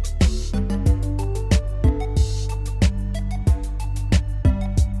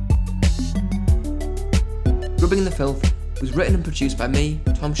 Grubbing in the Filth was written and produced by me,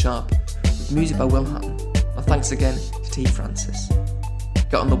 Tom Sharp, with music by Will Hatton, and thanks again to T. Francis.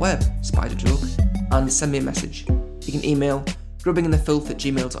 Get on the web, Spider Joke, and send me a message. You can email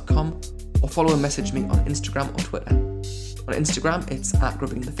grubbinginthefilth@gmail.com or follow and message me on Instagram or Twitter. On Instagram, it's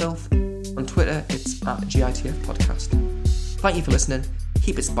 @grubbinginthefilth. On Twitter, it's @GITF Podcast. Thank you for listening,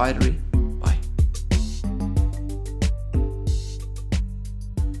 keep it spidery,